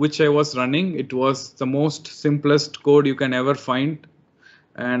code which I was running, it was the most simplest code you can ever find.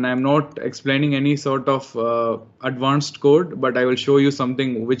 And I'm not explaining any sort of advanced code, but I will show you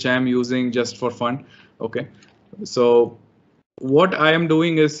something which I am using just for fun. Okay. So what I am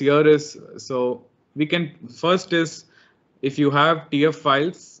doing is here is, so we can first is, if you have TF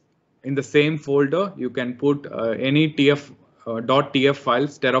files in the same folder, you can put any TF .tf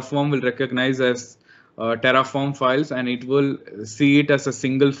files. Terraform will recognize as Terraform files, and it will see it as a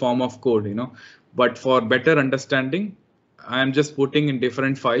single form of code, But for better understanding, I'm just putting in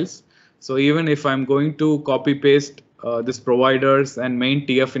different files. So even if I'm going to copy paste this providers and main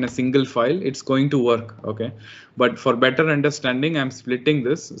TF in a single file, it's going to work. Okay. But for better understanding, I'm splitting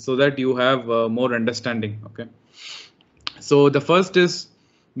this so that you have more understanding. Okay. So the first is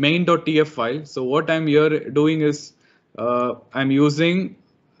main.tf file. So what I'm here doing is I'm using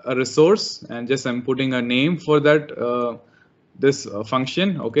a resource, and just I'm putting a name for that this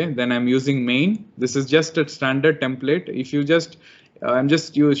function. Okay, then I'm using main. This is just a standard template. If you just I'm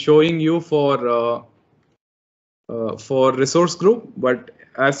just showing you for resource group, but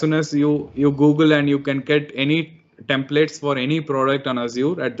as soon as you Google, and you can get any templates for any product on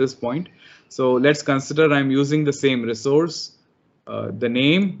Azure at this point. So let's consider I'm using the same resource, the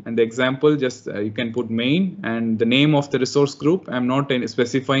name and the example, just you can put main and the name of the resource group. I'm not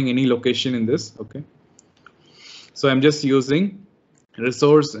specifying any location in this. Okay. So I'm just using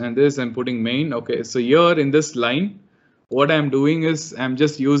resource and this, I'm putting main. Okay, so here in this line, what I'm doing is I'm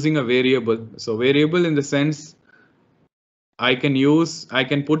just using a variable. So variable in the sense I can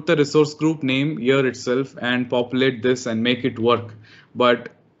put the resource group name here itself and populate this and make it work. But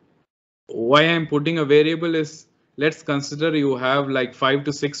why I'm putting a variable is, let's consider you have like 5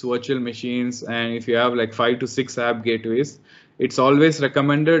 to 6 virtual machines, and if you have like 5 to 6 app gateways, it's always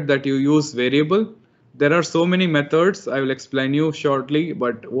recommended that you use variable. There are so many methods, I will explain you shortly,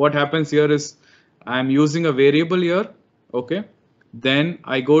 but what happens here is I'm using a variable here. Okay, then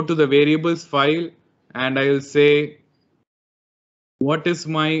I go to the variables file and I will say what is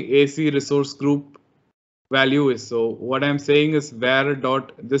my AC resource group value is. So what I'm saying is var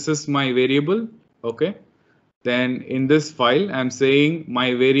dot, this is my variable. Okay, then in this file I'm saying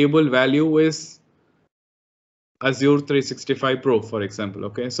my variable value is Azure 365 Pro, for example.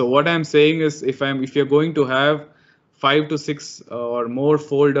 Okay, so what I'm saying is if you're going to have 5 to 6 or more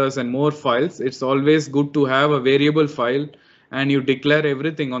folders and more files, it's always good to have a variable file, and you declare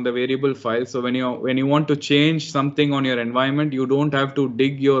everything on the variable file. So when you want to change something on your environment, you don't have to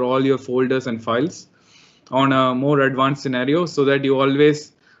dig all your folders and files on a more advanced scenario, so that you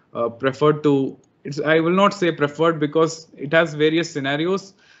always prefer to, I will not say preferred because it has various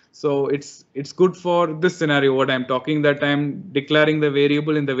scenarios. So it's good for this scenario what I'm talking, that I'm declaring the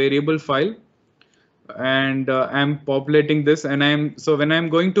variable in the variable file, and I'm populating this, and so when I'm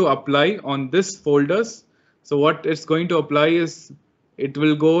going to apply on this folders, so what it's going to apply is it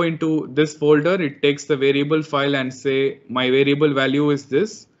will go into this folder, it takes the variable file and say my variable value is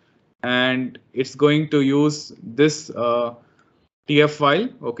this, and it's going to use this TF file.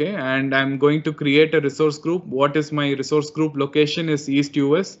 Okay, and I'm going to create a resource group. What is my resource group location is East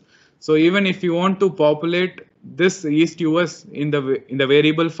US. So even if you want to populate this East US in the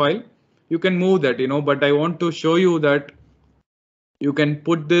variable file, you can move that, but I want to show you that you can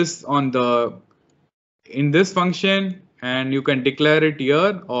put this on in this function and you can declare it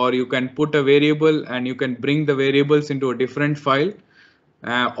here, or you can put a variable and you can bring the variables into a different file,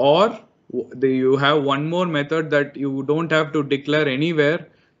 or you have one more method that you don't have to declare anywhere.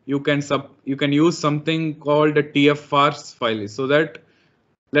 You can use something called a TF file, so that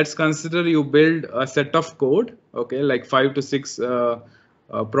let's consider you build a set of code, okay, like 5 to 6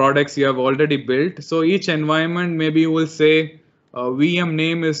 products you have already built. So each environment, maybe you will say VM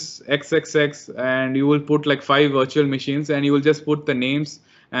name is XXX, and you will put like 5 virtual machines, and you will just put the names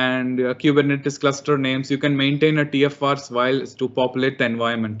and Kubernetes cluster names. You can maintain a TFR file to populate the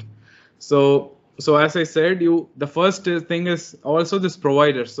environment. So as I said, the first thing is also this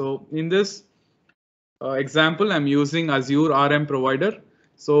provider. So in this example, I'm using Azure RM provider.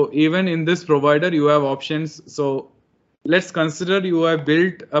 So even in this provider, you have options. So let's consider you have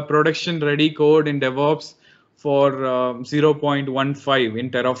built a production ready code in DevOps for 0.15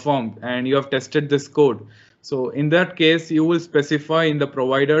 in Terraform, and you have tested this code. So in that case, you will specify in the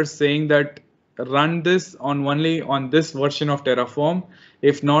provider saying that run this only on this version of Terraform,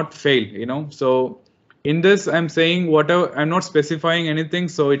 if not fail, So in this, I'm saying whatever, I'm not specifying anything.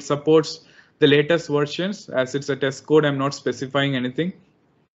 So it supports the latest versions. As it's a test code, I'm not specifying anything.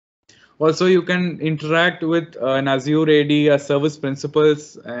 Also, you can interact with an Azure AD service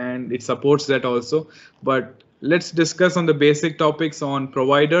principals, and it supports that also. But let's discuss on the basic topics on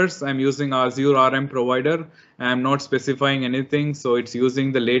providers. I'm using Azure RM provider. I'm not specifying anything, so it's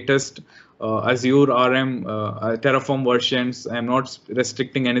using the latest Azure RM Terraform versions. I'm not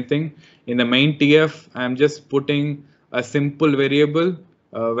restricting anything. In the main TF, I'm just putting a simple variable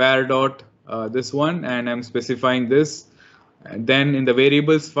var dot this one, and I'm specifying this. And then in the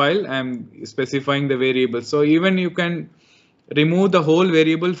variables file, I'm specifying the variable. So even you can remove the whole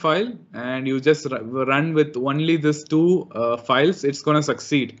variable file and you just run with only these two files, it's going to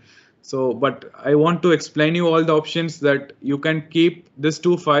succeed. So, but I want to explain you all the options that you can keep these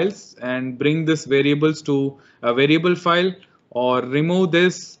two files and bring this variables to a variable file, or remove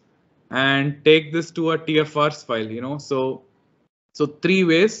this and take this to a TFR file, So 3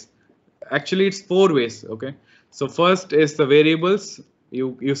 ways, actually it's 4 ways. Okay. So first is the variables.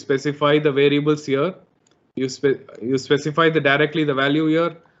 You specify the variables here. You specify directly the value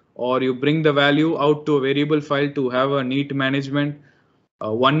here, or you bring the value out to a variable file to have a neat management.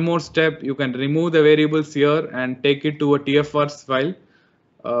 One more step, you can remove the variables here and take it to a TFR file,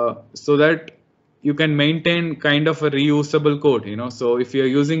 so that you can maintain kind of a reusable code. So if you're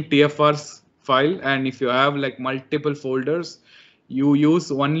using TFR file and if you have like multiple folders, you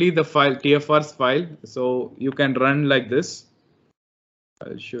use only the file TFR file, so you can run like this.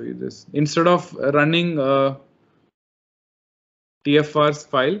 I'll show you this. Instead of running TFR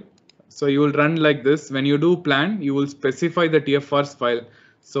file, so you will run like this. When you do plan, you will specify the TFR file,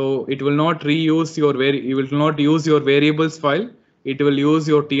 so it will not reuse you will not use your variables file. It will use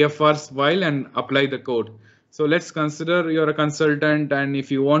your TFR file and apply the code. So let's consider you're a consultant, and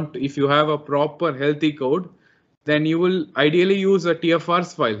if you have a proper healthy code, then you will ideally use a TFR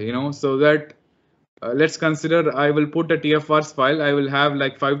file, so that let's consider I will put a TFR file. I will have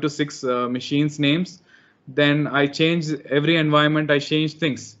like 5 to 6 machines names. Then I change every environment. I change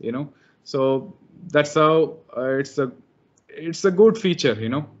things, So that's how it's a good feature,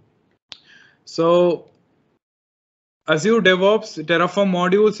 So Azure DevOps Terraform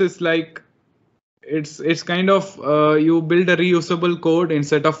modules is like, it's kind of you build a reusable code in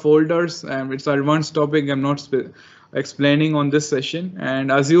set of folders, and it's an advanced topic I'm not explaining on this session.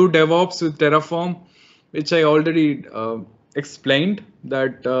 And Azure DevOps with Terraform, which I already explained,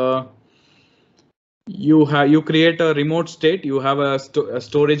 that you create a remote state, you have a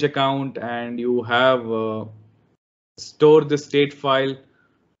storage account, and you have store the state file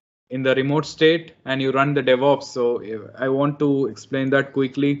in the remote state, and you run the DevOps. So I want to explain that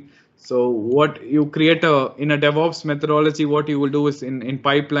quickly. So what you create in a DevOps methodology, what you will do is in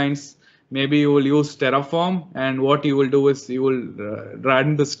pipelines, maybe you will use Terraform, and what you will do is you will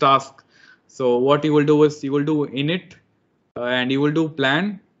run this task. So what you will do is you will do init, and you will do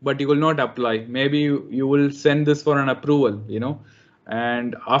plan, but you will not apply. Maybe you will send this for an approval,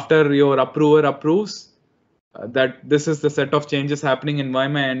 and after your approver approves that this is the set of changes happening in my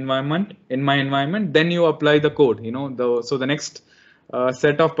environment, then you apply the code. So the next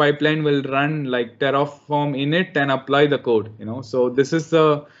set of pipeline will run like Terraform in it and apply the code. So this is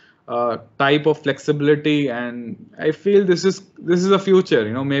the type of flexibility, and I feel this is the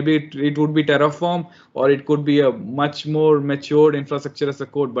future. Maybe it would be Terraform, or it could be a much more matured infrastructure as a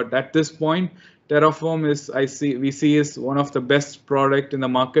code. But at this point, Terraform we see is one of the best product in the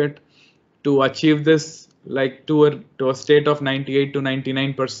market to achieve this, like to a state of 98 to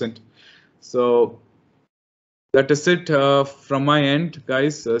 99%. So that is it from my end,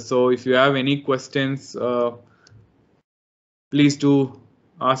 guys. So if you have any questions, please do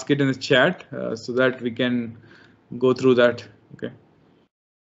ask it in the chat so that we can go through that. Okay.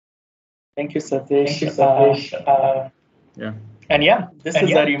 Thank you, Sathesh. Yeah. And yeah, this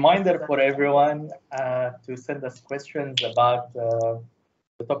is a reminder for everyone to send us questions about the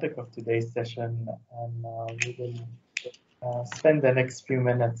topic of today's session, and we will spend the next few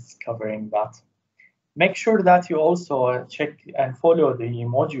minutes covering that. Make sure that you also check and follow the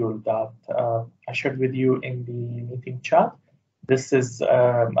module that I shared with you in the meeting chat. This is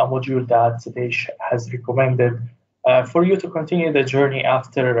a module that Sathesh has recommended for you to continue the journey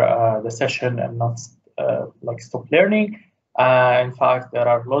after the session and not stop learning. In fact, there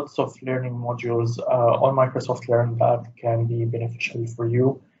are lots of learning modules on Microsoft Learn that can be beneficial for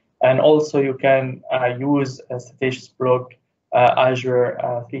you. And also you can use Sathesh's blog, Azure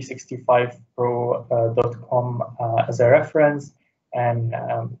 365pro.com as a reference, and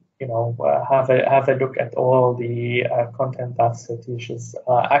have a look at all the content that Sathesh is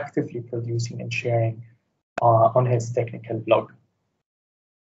actively producing and sharing on his technical blog.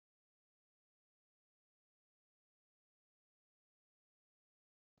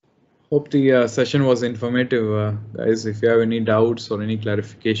 Hope the session was informative, guys. If you have any doubts or any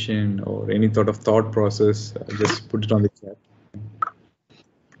clarification or any sort of thought process, just put it on the chat.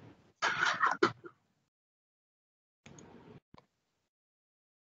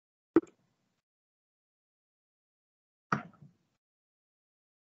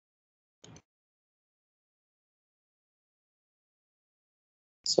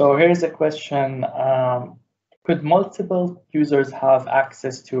 So here's a question. Could multiple users have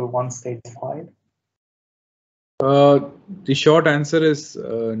access to one state file? The short answer is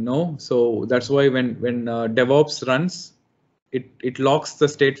no. So that's why when DevOps runs, it locks the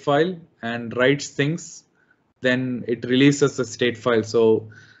state file and writes things, then it releases the state file. So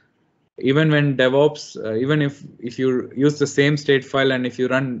even when DevOps, even if you use the same state file and if you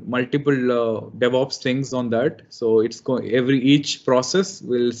run multiple DevOps things on that, so each process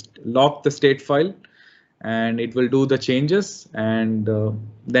will lock the state file and it will do the changes, and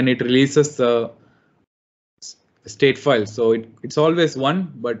then it releases the state file. So it's always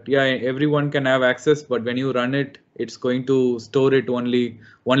one, but yeah, everyone can have access, but when you run it, it's going to store it only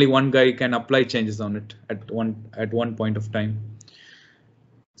one guy can apply changes on it at one point of time.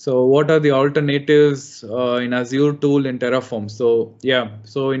 So what are the alternatives in Azure tool in Terraform? So yeah,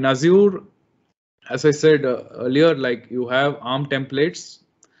 so in Azure, as I said earlier, like you have ARM templates.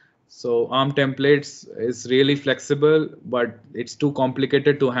 So ARM templates is really flexible, but it's too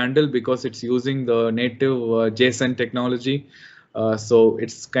complicated to handle because it's using the native JSON technology. So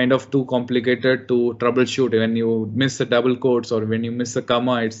it's kind of too complicated to troubleshoot. When you miss a double quotes or when you miss a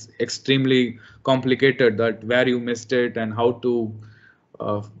comma, it's extremely complicated that where you missed it and how to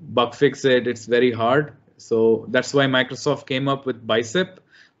bug fix it. It's very hard. So that's why Microsoft came up with Bicep.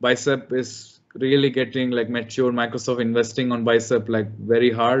 Bicep is really getting like mature. Microsoft investing on Bicep like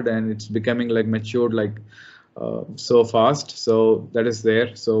very hard, and it's becoming like matured like so fast. So that is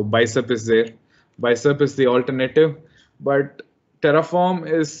there. So Bicep is there. Bicep is the alternative, but Terraform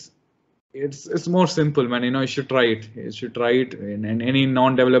is it's more simple, man. You should try it. You should try it in any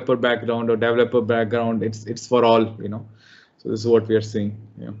non-developer background or developer background. It's for all. So this is what we are seeing.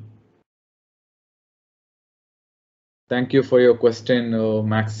 Yeah. Thank you for your question,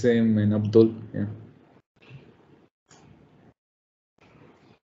 Maxim and Abdul. Yeah.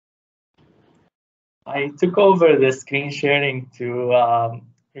 I took over the screen sharing to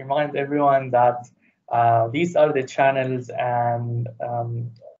remind everyone that these are the channels and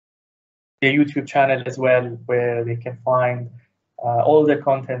the YouTube channel as well, where they can find all the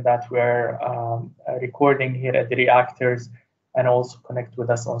content that we're recording here at the Reactors, and also connect with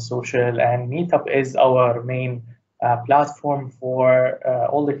us on social. And Meetup is our main platform for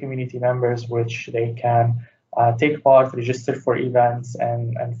all the community members, which they can take part, register for events,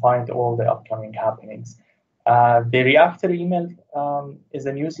 and find all the upcoming happenings. The Reactor email is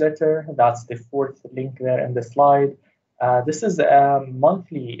a newsletter. That's the fourth link there in the slide. This is a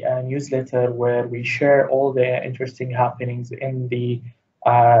monthly newsletter where we share all the interesting happenings in the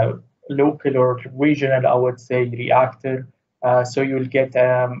local or regional, I would say, Reactor. So you'll get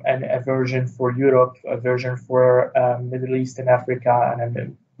a version for Europe, a version for Middle East and Africa, and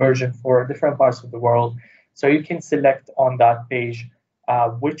a version for different parts of the world. So you can select on that page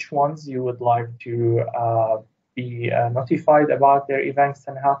which ones you would like to be notified about their events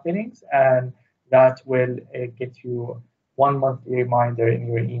and happenings, and that will get you one monthly reminder in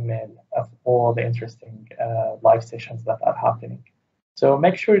your email of all the interesting live sessions that are happening. So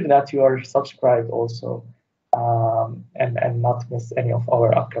make sure that you are subscribed also and not miss any of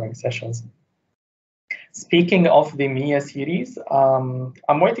our upcoming sessions. Speaking of the MIA series,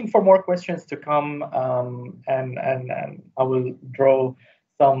 I'm waiting for more questions to come, and I will draw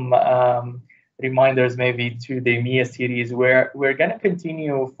some reminders maybe to the MIA series, where we're going to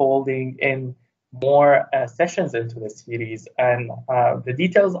continue folding in more sessions into the series. And the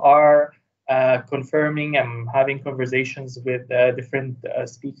details are confirming. I'm having conversations with different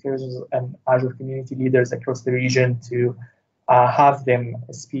speakers and Azure community leaders across the region to have them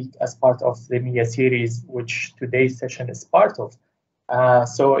speak as part of the MIA series, which today's session is part of.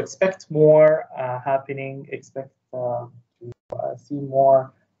 So expect more happening, expect to see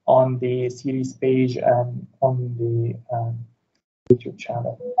more on the series page and on the YouTube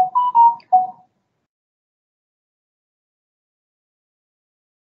channel.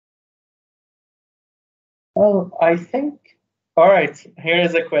 Well, I think, all right, here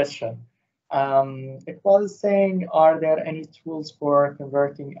is a question. It was saying, are there any tools for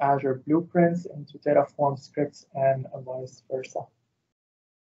converting Azure blueprints into Terraform scripts and vice versa?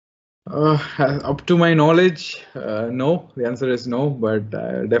 Up to my knowledge, no. The answer is no, but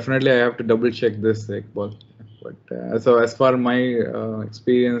definitely I have to double check this, Iqbal. But so as far my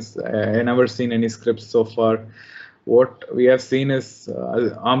experience, I never seen any scripts so far. What we have seen is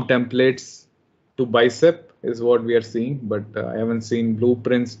ARM templates to bicep is what we are seeing, but I haven't seen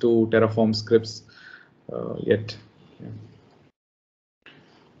blueprints to Terraform scripts yet. Yeah.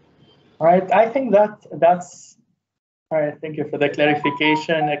 All right, I think that's all right. Thank you for the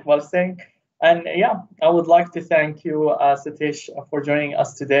clarification, Iqbal Singh. And yeah, I would like to thank you, Sathesh, for joining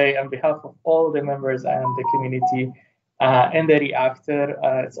us today on behalf of all the members and the community in the Reactor.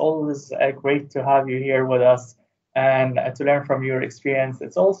 It's always great to have you here with us and to learn from your experience.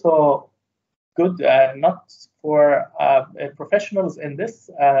 It's also good not for professionals in this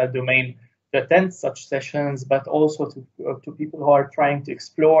domain to attend such sessions, but also to people who are trying to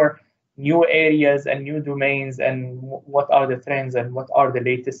explore new areas and new domains, and what are the trends and what are the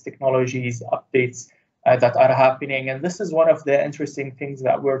latest technologies, updates that are happening. And this is one of the interesting things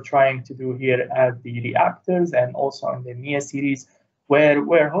that we're trying to do here at the Reactors and also in the MIA series, where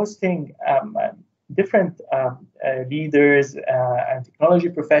we're hosting different leaders and technology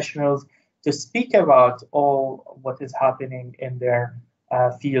professionals to speak about all what is happening in their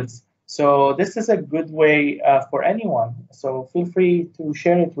fields. So this is a good way for anyone. So feel free to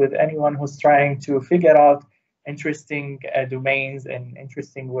share it with anyone who's trying to figure out interesting domains and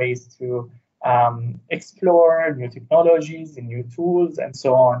interesting ways to explore new technologies and new tools and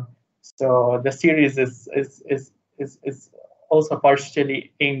so on. So the series is also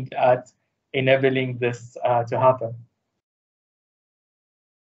partially aimed at enabling this to happen.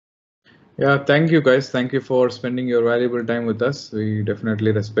 Yeah, thank you guys. Thank you for spending your valuable time with us. We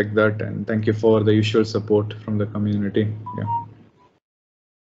definitely respect that, and thank you for the usual support from the community.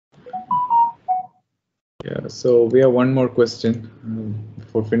 Yeah, so we have one more question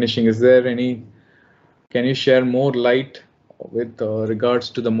for finishing. Is there any, can you share more light with regards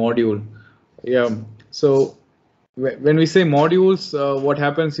to the module? Yeah, so when we say modules, what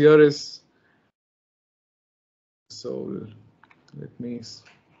happens here is, so let me,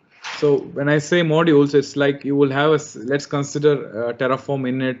 so when I say modules, it's like you will have a, let's consider Terraform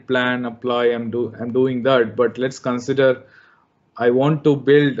init, plan, apply, I'm doing that, but let's consider I want to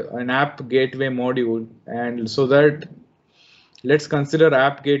build an app gateway module, and so that let's consider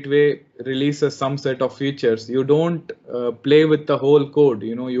app gateway releases some set of features. You don't play with the whole code,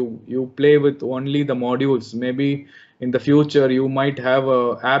 you know, you play with only the modules. Maybe in the future you might have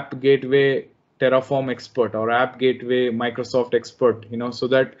a app gateway Terraform expert or app gateway Microsoft expert, you know, so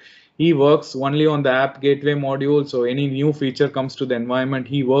that he works only on the app gateway module. So any new feature comes to the environment,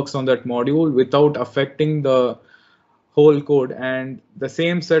 he works on that module without affecting the whole code, and the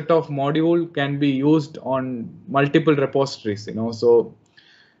same set of module can be used on multiple repositories, you know, so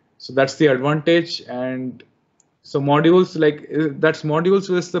that's the advantage. And so modules, like that's modules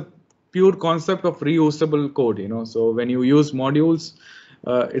with the pure concept of reusable code, you know. So when you use modules,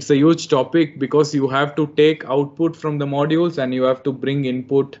 it's a huge topic because you have to take output from the modules and you have to bring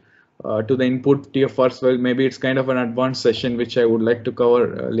input to the input tier first. Well, maybe it's kind of an advanced session which I would like to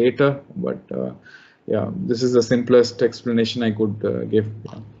cover later, but yeah, this is the simplest explanation I could give.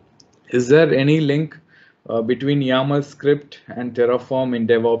 Is there any link between YAML script and Terraform in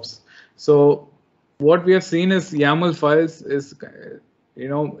DevOps? So what we have seen is YAML files is, you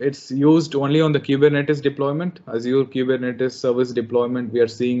know, it's used only on the Kubernetes deployment, Azure Kubernetes service deployment. We are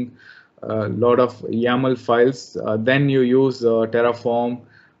seeing a lot of YAML files. Then you use Terraform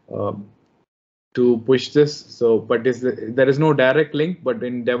to push this. So, but there is no direct link. But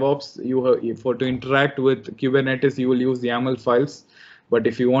in DevOps, to interact with Kubernetes, you will use YAML files. But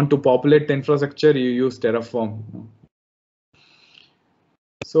if you want to populate the infrastructure, you use Terraform.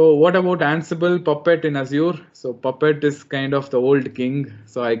 So what about Ansible, Puppet in Azure? So Puppet is kind of the old king.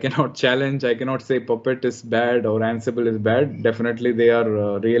 So I cannot challenge. I cannot say Puppet is bad or Ansible is bad. Definitely they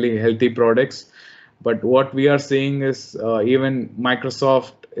are really healthy products. But what we are seeing is even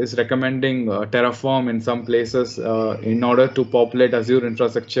Microsoft is recommending Terraform in some places in order to populate Azure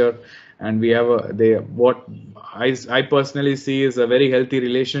infrastructure. And we have what I personally see is a very healthy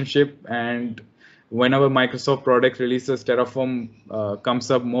relationship. And whenever Microsoft product releases, Terraform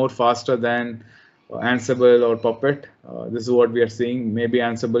comes up more faster than Ansible or Puppet. This is what we are seeing. Maybe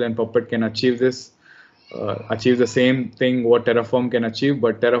Ansible and Puppet can achieve this. Achieve the same thing what Terraform can achieve,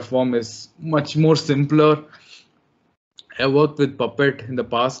 but Terraform is much more simpler. I worked with Puppet in the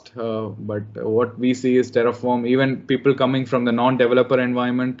past, but what we see is Terraform. Even people coming from the non-developer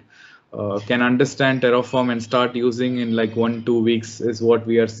environment can understand Terraform and start using in like 1-2 weeks is what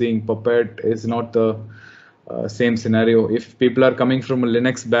we are seeing. Puppet is not the same scenario. If people are coming from a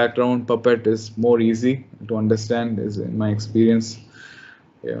Linux background, Puppet is more easy to understand, is in my experience.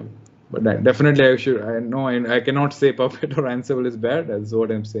 Yeah. But definitely I know I cannot say Puppet or Ansible is bad, that's what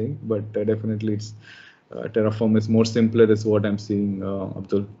I'm saying, but definitely it's Terraform is more simpler is what I'm seeing,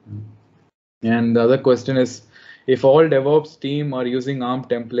 Abdul. And the other question is, if all DevOps team are using ARM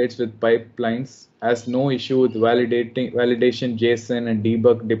templates with pipelines, has no issue with validation JSON and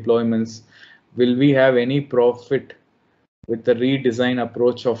debug deployments, will we have any profit with the redesign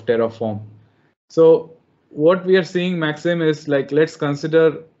approach of Terraform? So what we are seeing, Maxim, is like, let's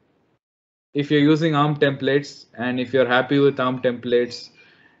consider if you're using ARM templates and if you're happy with ARM templates,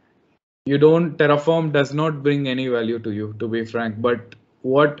 Terraform does not bring any value to you, to be frank. But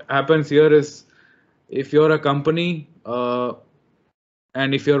what happens here is, if you're a company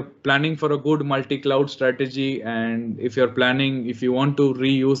and if you're planning for a good multi-cloud strategy, and if you want to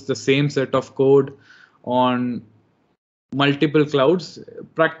reuse the same set of code on multiple clouds,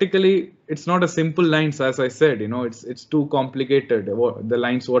 practically it's not a simple lines, as I said, you know, it's too complicated. The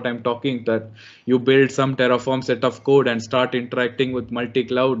lines what I'm talking, that you build some Terraform set of code and start interacting with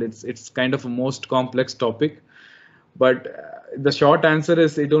multi-cloud, it's kind of a most complex topic. But the short answer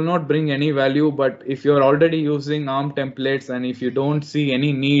is it will not bring any value. But if you're already using ARM templates and if you don't see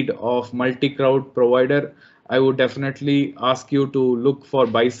any need of multi-cloud provider, I would definitely ask you to look for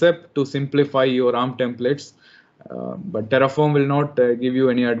Bicep to simplify your ARM templates. But Terraform will not give you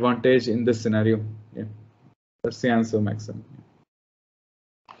any advantage in this scenario. Yeah, that's the answer, Maxim.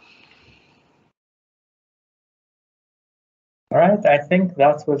 All right, I think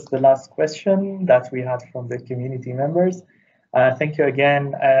that was the last question that we had from the community members. Thank you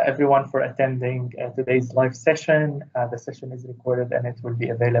again, everyone, for attending today's live session. The session is recorded and it will be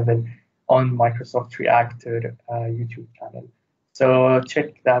available on Microsoft Reactor YouTube channel. So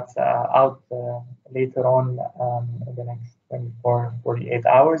check that out later on in the next 24, 48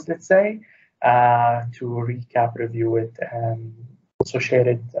 hours, let's say, to recap, review it, and also share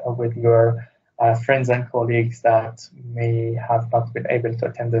it with your friends and colleagues that may have not been able to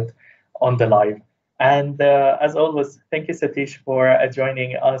attend it on the live. And as always, thank you, Sathesh, for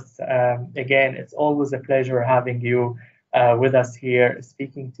joining us. Again, it's always a pleasure having you with us here,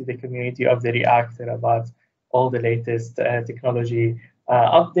 speaking to the community of the Reactor about all the latest technology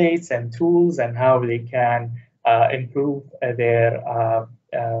updates and tools and how they can improve their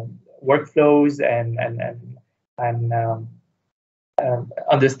workflows and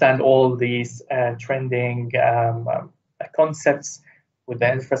understand all these trending concepts with the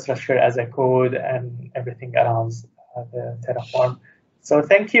infrastructure as a code and everything around the Terraform. So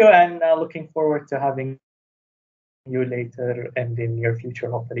thank you, and looking forward to having you later and in your future,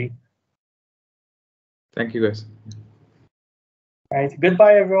 hopefully. Thank you, guys. All right,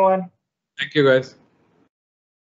 goodbye, everyone. Thank you, guys.